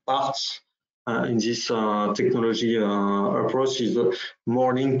part in this technology approach is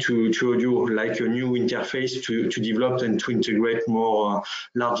more linked to audio, like a new interface to develop and to integrate more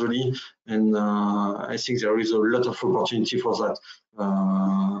largely. And I think there is a lot of opportunity for that.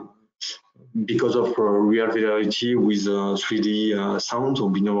 Because of real reality with 3D sound or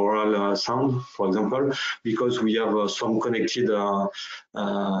binaural sound, for example, because we have some connected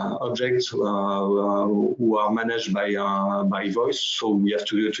objects who are managed by voice, so we have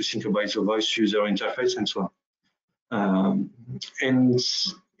to think about the voice user interface and so on.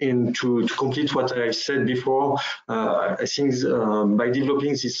 And to complete what I said before, I think by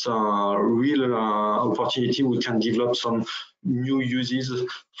developing this real opportunity, we can develop some new uses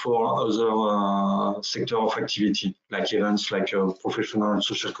for other sector of activity, like events, like professional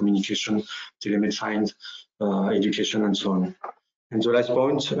social communication, telemedicine, education, and so on. And the last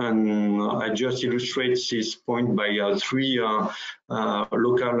point, and I just illustrate this point by three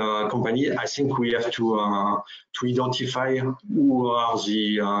local companies. I think we have to identify who are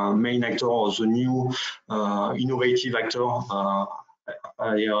the main actor or the new innovative actor.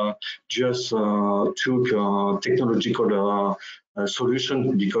 I just took technological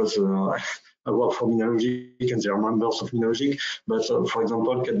solution because work for Minelogic and they are members of Minelogic. But for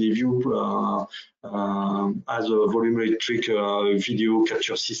example, CADView has a volumetric video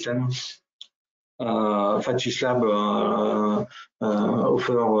capture system. Fatish Lab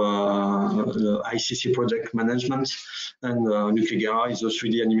offer ICC project management, and Nuclegera is a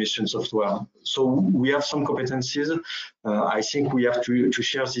 3D animation software. So we have some competencies. I think we have to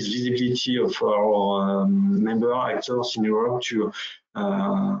share this visibility of our member actors in Europe to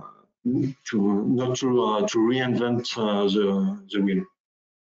not to reinvent the wheel.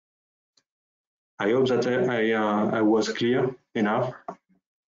 I hope that I was clear enough,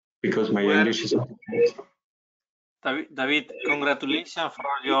 because my English is. David, congratulations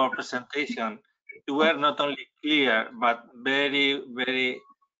for your presentation. You were not only clear, but very, very,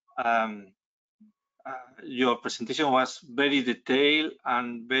 your presentation was very detailed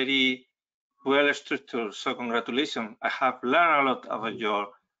and very well structured. So congratulations. I have learned a lot about your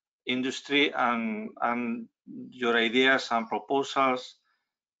industry, and your ideas and proposals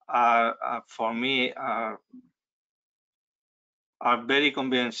are for me are very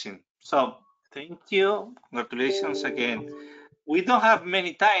convincing. So thank you. Congratulations again. We don't have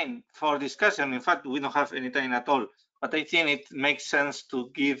many time for discussion. In fact, we don't have any time at all. But I think it makes sense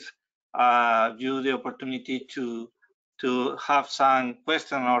to give you the opportunity to have some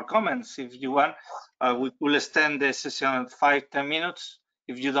questions or comments if you want. We will extend the session 5-10 minutes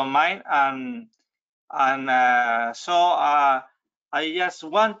if you don't mind. So I just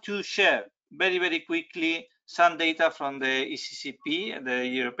want to share very, very quickly some data from the ECCP, the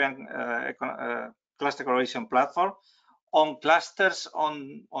European Cluster Collaboration Platform, on clusters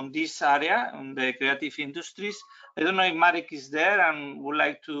on this area, on the creative industries. I don't know if Marek is there and would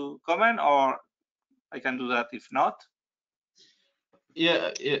like to comment, or I can do that if not.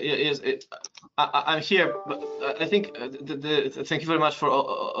 Yes, I'm here, but I think thank you very much for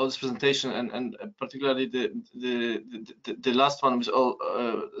all this presentation, and particularly the last one with all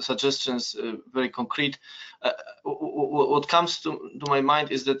suggestions, very concrete. What comes to my mind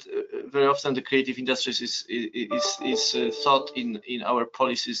is that very often the creative industries is thought in our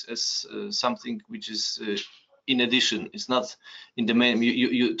policies as something which is in addition. It's not in the main.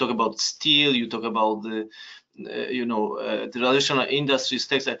 You talk about steel, you talk about the the traditional industries,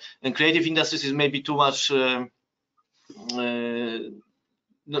 textile, and creative industries is maybe too much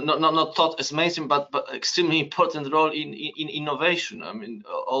not thought as mainstream, but extremely important role in innovation. I mean,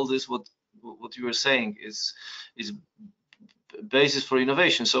 all this what you were saying is basis for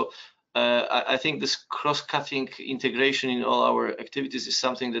innovation. So I think this cross-cutting integration in all our activities is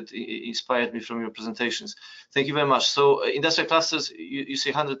something that inspired me from your presentations. Thank you very much. So industrial clusters, you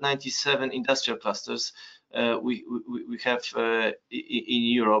say 197 industrial clusters we have in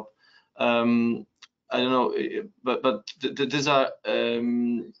Europe. I don't know, but these are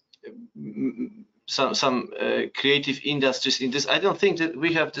some creative industries in this. I don't think that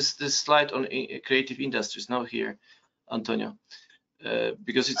we have this slide on creative industries now here, Antonio.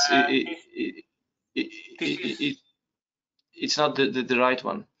 Because it's not the right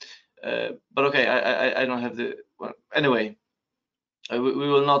one, but okay, I don't have the one anyway. We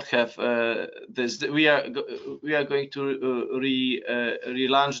will not have this. We are going to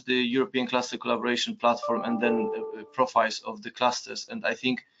relaunch the European Cluster Collaboration Platform and then profiles of the clusters. And I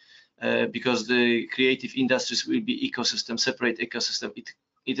think because the creative industries will be ecosystem, separate ecosystem,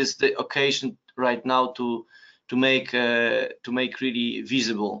 it is the occasion right now to make really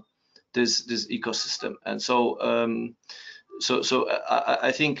visible this ecosystem. And so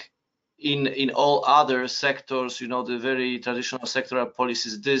I think in all other sectors, the very traditional sectoral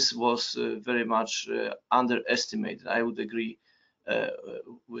policies, this was very much underestimated. I would agree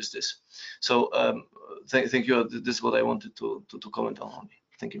with this. So thank you. This is what I wanted to comment on.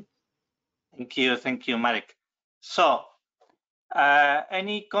 Thank you. Thank you, Marek. So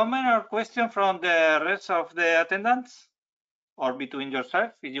any comment or question from the rest of the attendants, or between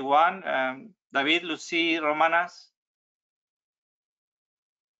yourself if you want? David, Lucy, Romanas.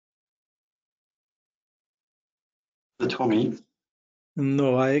 That's for me.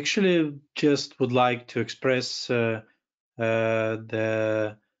 No, I actually just would like to express the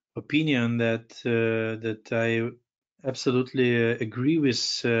opinion that I absolutely agree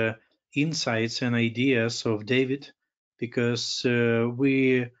with insights and ideas of David, because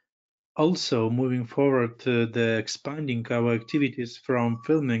we also moving forward the expanding our activities from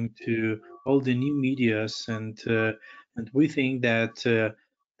filming to all the new medias, and we think that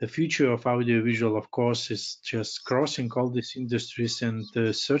the future of audiovisual, of course, is just crossing all these industries and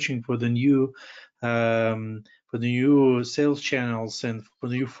searching for the new sales channels and for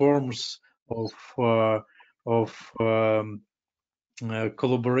new forms of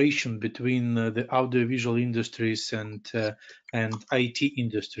collaboration between the audiovisual industries and IT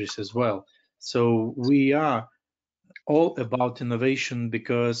industries as well. So we are all about innovation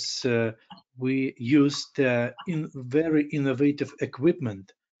because we used very innovative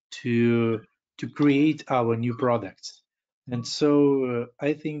equipment to create our new products. And so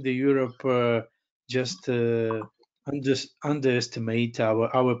I think the Europe just underestimate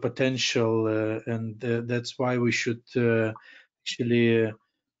our potential, and that's why we should actually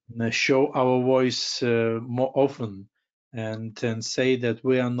show our voice more often, and say that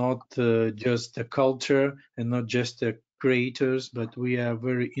we are not just a culture and not just creators, but we are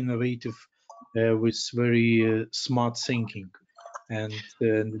very innovative with very smart thinking. And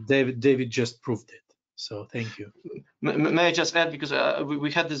David just proved it. So thank you. May I just add, because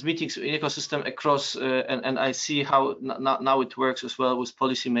we had these meetings in ecosystem across, and I see how now it works as well with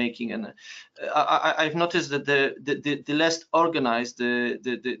policy making, and I've noticed that the less organized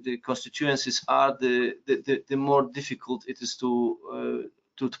the constituencies are, the more difficult it is to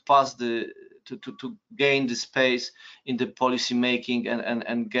pass to gain the space in the policy making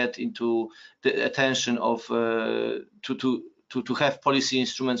and get into the attention of to have policy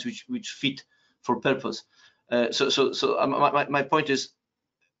instruments which fit for purpose. So my point is,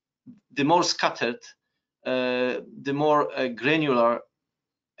 the more scattered, the more granular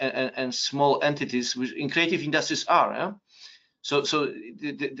and small entities which in creative industries are. Yeah? So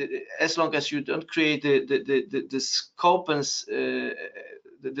as long as you don't create the scope and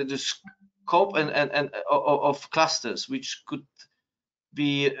the scope and of clusters which could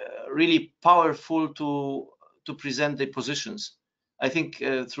be really powerful to present their positions. I think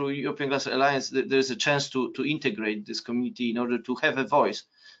through European Cluster Alliance, there's a chance to integrate this community in order to have a voice,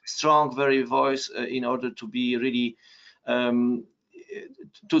 strong, very voice, in order to be really to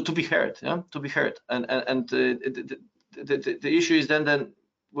be heard, yeah? To be heard. And the issue is then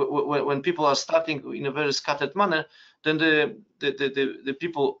when people are starting in a very scattered manner, then the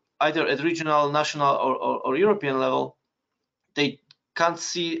people either at regional, national, or European level, they can't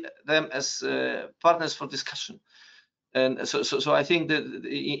see them as partners for discussion. And so I think that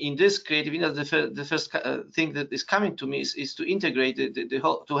in this creative industry, the first thing that is coming to me is to integrate the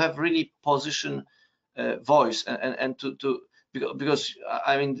whole, to have really position voice, and to because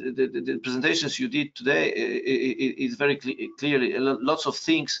I mean the presentations you did today is very clearly lots of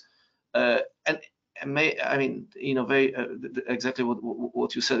things, and I mean, you know, very exactly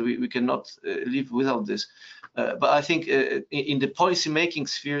what you said. We cannot live without this, but I think in the policy making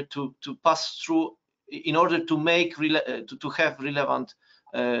sphere to pass through, in order to make to have relevant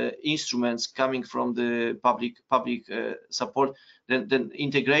instruments coming from the public support, then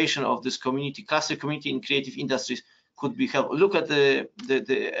integration of this community, cluster community in creative industries could be helpful. Look at the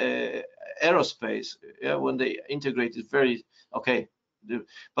aerospace, yeah, when they integrated, very okay.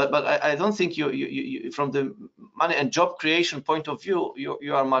 But I don't think you from the money and job creation point of view,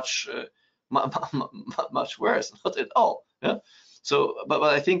 you are much much worse, not at all. Yeah. So, but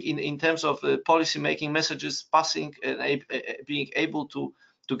I think in terms of policy making messages passing and being able to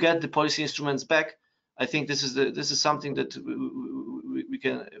get the policy instruments back, I think this is something that we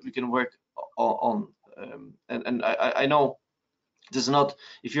can work on. And I know this is not,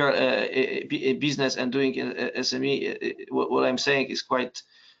 if you're a business and doing SME, what I'm saying is quite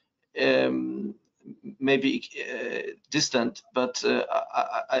maybe distant, but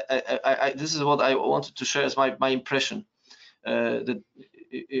this is what I wanted to share as my impression. That,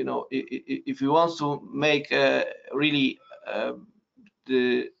 you know, if you want to make really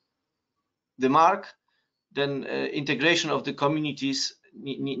the mark, then integration of the communities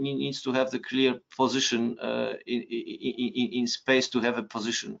needs to have the clear position in space, to have a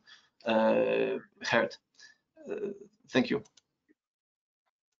position heard. Thank you.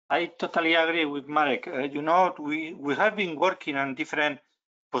 I totally agree with Marek. You know, we have been working on different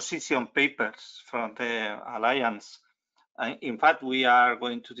position papers from the Alliance. In fact, we are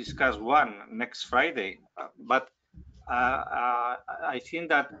going to discuss one next Friday. But I think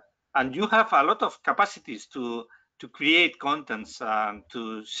that, and you have a lot of capacities to create contents and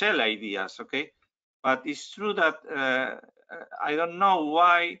to sell ideas, okay? But it's true that I don't know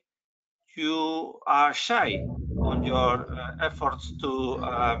why you are shy on your efforts to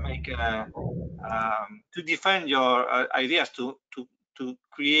make to defend your ideas, to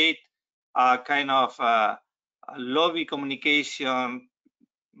create a kind of a lobby communication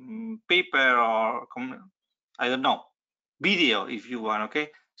paper, or I don't know, video if you want.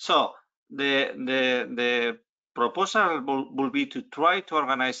 Okay, so the proposal will be to try to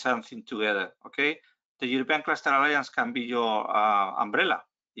organize something together. Okay, the European Cluster Alliance can be your umbrella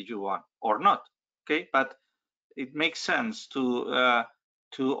if you want, or not. Okay, but it makes sense to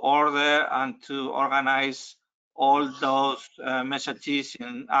order and to organize all those messages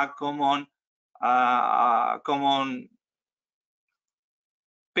in a common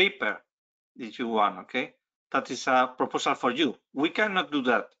paper, if you want. Okay, that is a proposal for you. We cannot do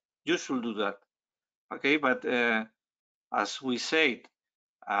that. You should do that. Okay, but as we said,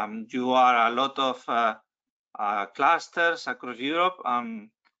 you are a lot of clusters across Europe.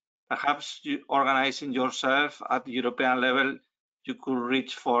 Perhaps you organizing yourself at the European level, you could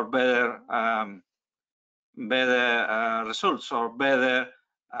reach for better results or better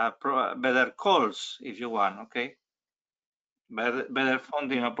calls, if you want. Okay, better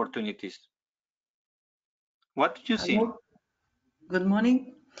funding opportunities. What do you think? Good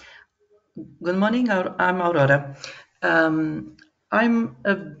morning. Good morning. I'm Aurora. I'm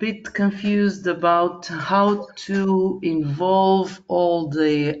a bit confused about how to involve all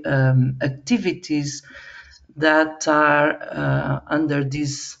the activities that are under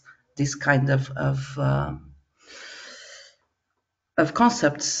this kind of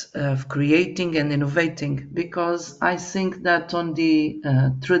concepts of creating and innovating, because I think that on the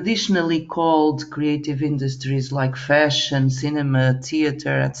traditionally called creative industries like fashion, cinema,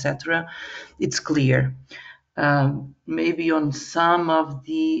 theater, etc., it's clear. Maybe on some of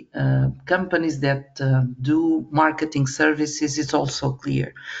the companies that do marketing services, it's also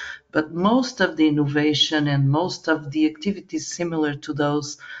clear. But most of the innovation and most of the activities similar to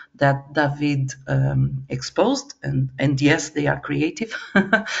those that David exposed, and yes, they are creative,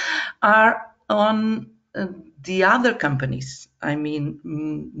 are on the other companies. I mean,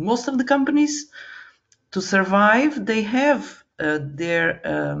 most of the companies, to survive, they have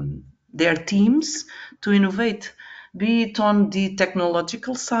their teams to innovate, be it on the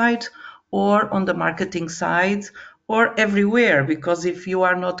technological side or on the marketing side or everywhere, because if you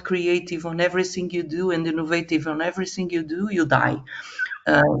are not creative on everything you do and innovative on everything you do, you die.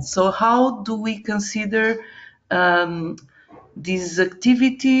 So how do we consider these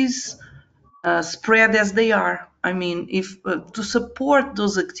activities spread as they are? I mean, if to support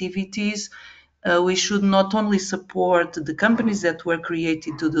those activities, we should not only support the companies that were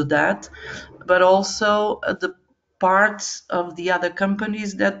created to do that, but also the parts of the other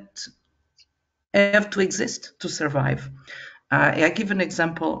companies that have to exist to survive. I give an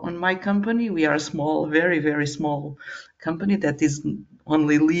example. On my company, we are a small, very, very small company that is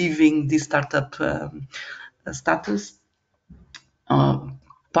only leaving the startup status.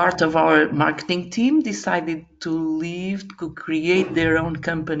 Part of our marketing team decided to leave, to create their own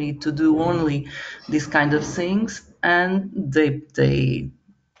company to do only these kind of things, and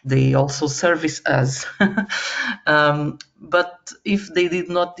they also service us. But if they did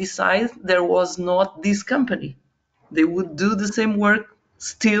not decide, there was not this company. They would do the same work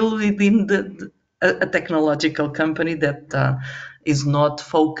still within a technological company that is not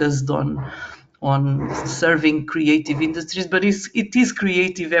focused on serving creative industries, but it is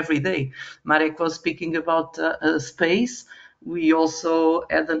creative every day. Marek was speaking about space. We also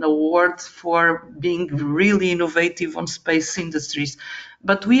had an award for being really innovative on space industries.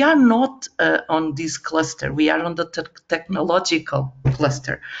 But we are not on this cluster. We are on the technological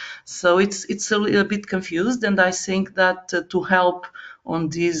cluster. So it's a little bit confused. And I think that to help on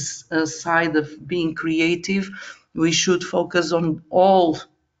this side of being creative, we should focus on all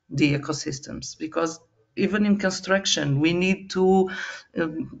the ecosystems, because even in construction, we need to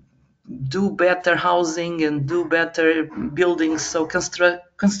do better housing and do better buildings. So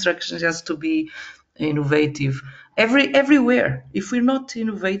construction has to be innovative everywhere. If we're not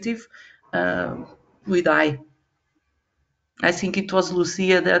innovative, we die. I think it was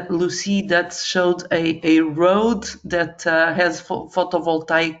Lucy that showed a road that has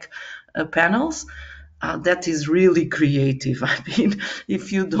photovoltaic panels. That is really creative. I mean,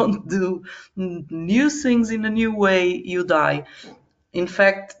 if you don't do new things in a new way, you die. In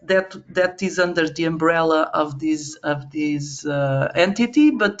fact, that is under the umbrella of this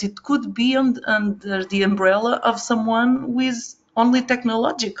entity, but it could be under the umbrella of someone who is only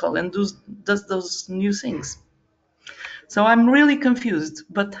technological and does those new things. So I'm really confused,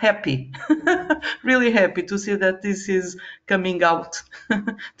 but happy, really happy to see that this is coming out.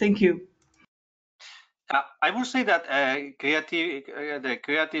 Thank you. I would say that the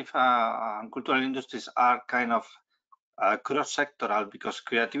creative and cultural industries are kind of cross-sectoral, because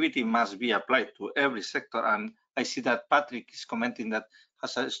creativity must be applied to every sector. And I see that Patrick is commenting that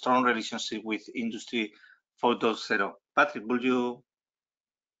has a strong relationship with Industry 4.0. Patrick, would you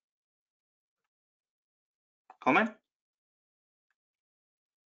comment?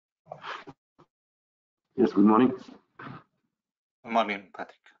 Yes, good morning. Good morning,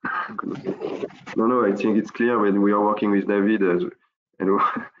 Patrick. No, I think it's clear when we are working with David on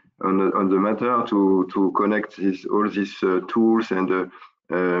the matter to connect all these tools and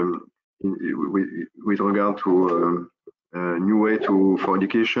with regard to new way for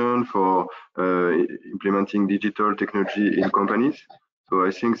education, for implementing digital technology in companies. So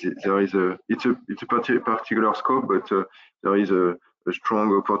I think there is it's a particular scope, but there is a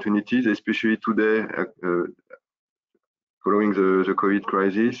strong opportunities, especially today, following the COVID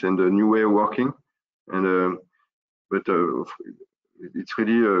crisis and the new way of working. And but it's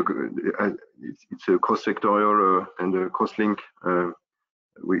really it's a cross-sectorial and a cross-link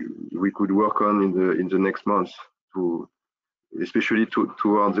we could work on in the next months, especially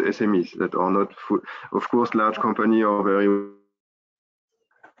towards the SMEs that are not full. Of course, large companies are very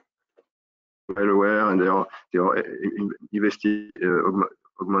well aware, and they are investing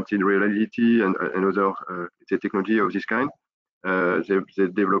augmented reality and other technology of this kind. They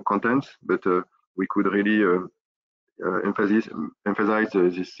develop content, but we could really emphasize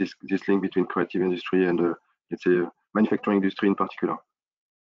this link between creative industry and let's say manufacturing industry in particular.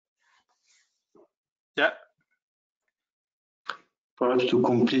 Yeah. Perhaps to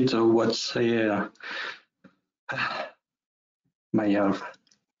complete what my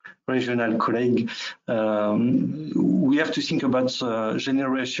regional colleague, we have to think about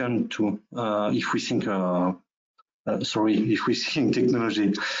generation too. If we think, if we think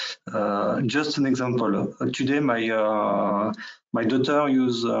technology. Just an example. Today, my daughter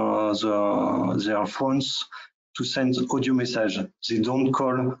use their phones to send audio message. They don't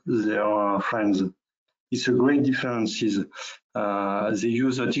call their friends. It's a great difference. They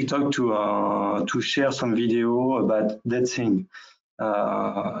use TikTok to share some video about that thing.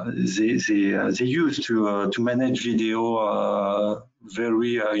 They used to manage video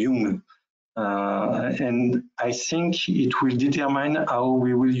very young. And I think it will determine how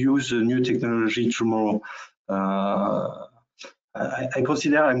we will use the new technology tomorrow. I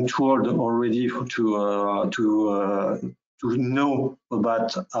consider I'm too old already to know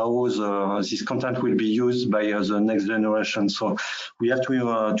about how this content will be used by the next generation. So we have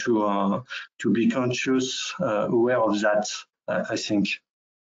to be conscious, aware of that, I think.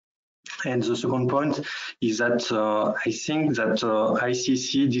 And the second point is that I think that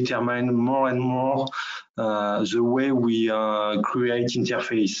ICC determine more and more the way we create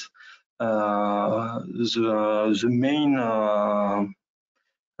interface. The main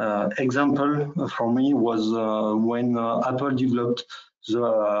example for me was when Apple developed the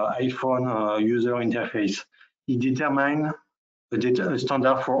iPhone user interface. It determined a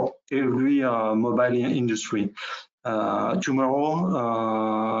standard for every mobile industry.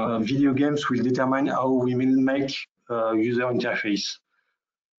 Tomorrow, video games will determine how we will make user interface.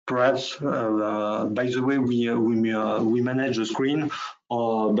 Perhaps by the way we manage the screen,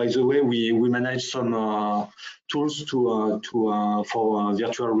 or by the way we manage some tools for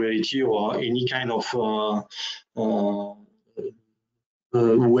virtual reality or any kind of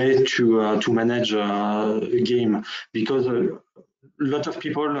way to manage a game, because a lot of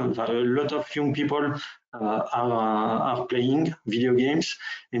people, a lot of young people are playing video games,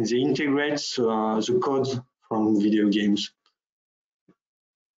 and they integrate the codes from video games.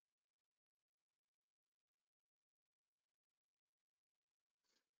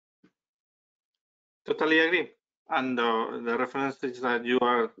 Totally agree. And the references that you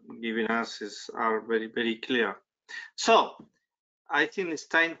are giving us are very, very clear. So I think it's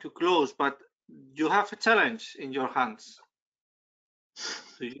time to close, but you have a challenge in your hands.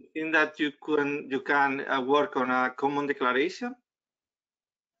 Do you think that you can work on a common declaration?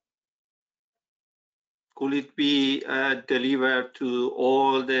 Could it be delivered to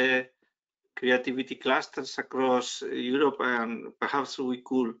all the creativity clusters across Europe, and perhaps we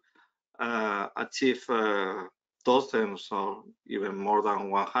could achieve dozens or even more than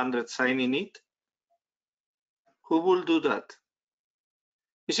 100 signing it? Who will do that?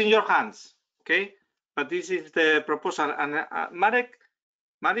 It's in your hands, okay? But this is the proposal, and Marek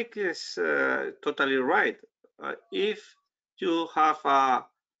is totally right. If you have a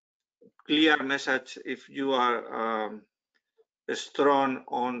clear message, if you are strong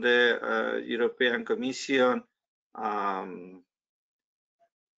on the European Commission,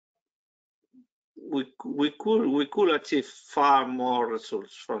 we could achieve far more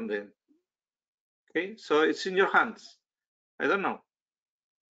results from them. Okay, so it's in your hands. I don't know.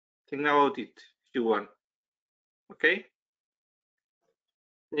 Think about it if you want. Okay.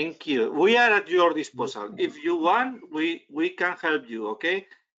 Thank you. We are at your disposal. If you want, we can help you. Okay.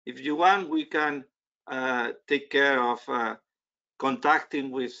 If you want, we can take care of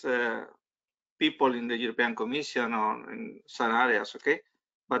contacting with people in the European Commission or in some areas, okay?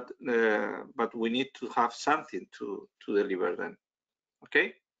 But we need to have something to deliver them, okay?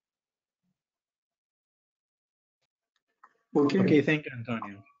 Okay, thank you,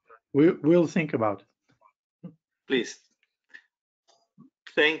 Antonio. We'll think about it. Please.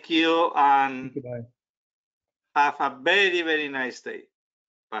 Thank you, and Goodbye. have a very, very nice day.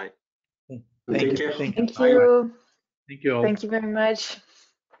 Bye. Thank you. Thank you. Thank you all. Thank you very much.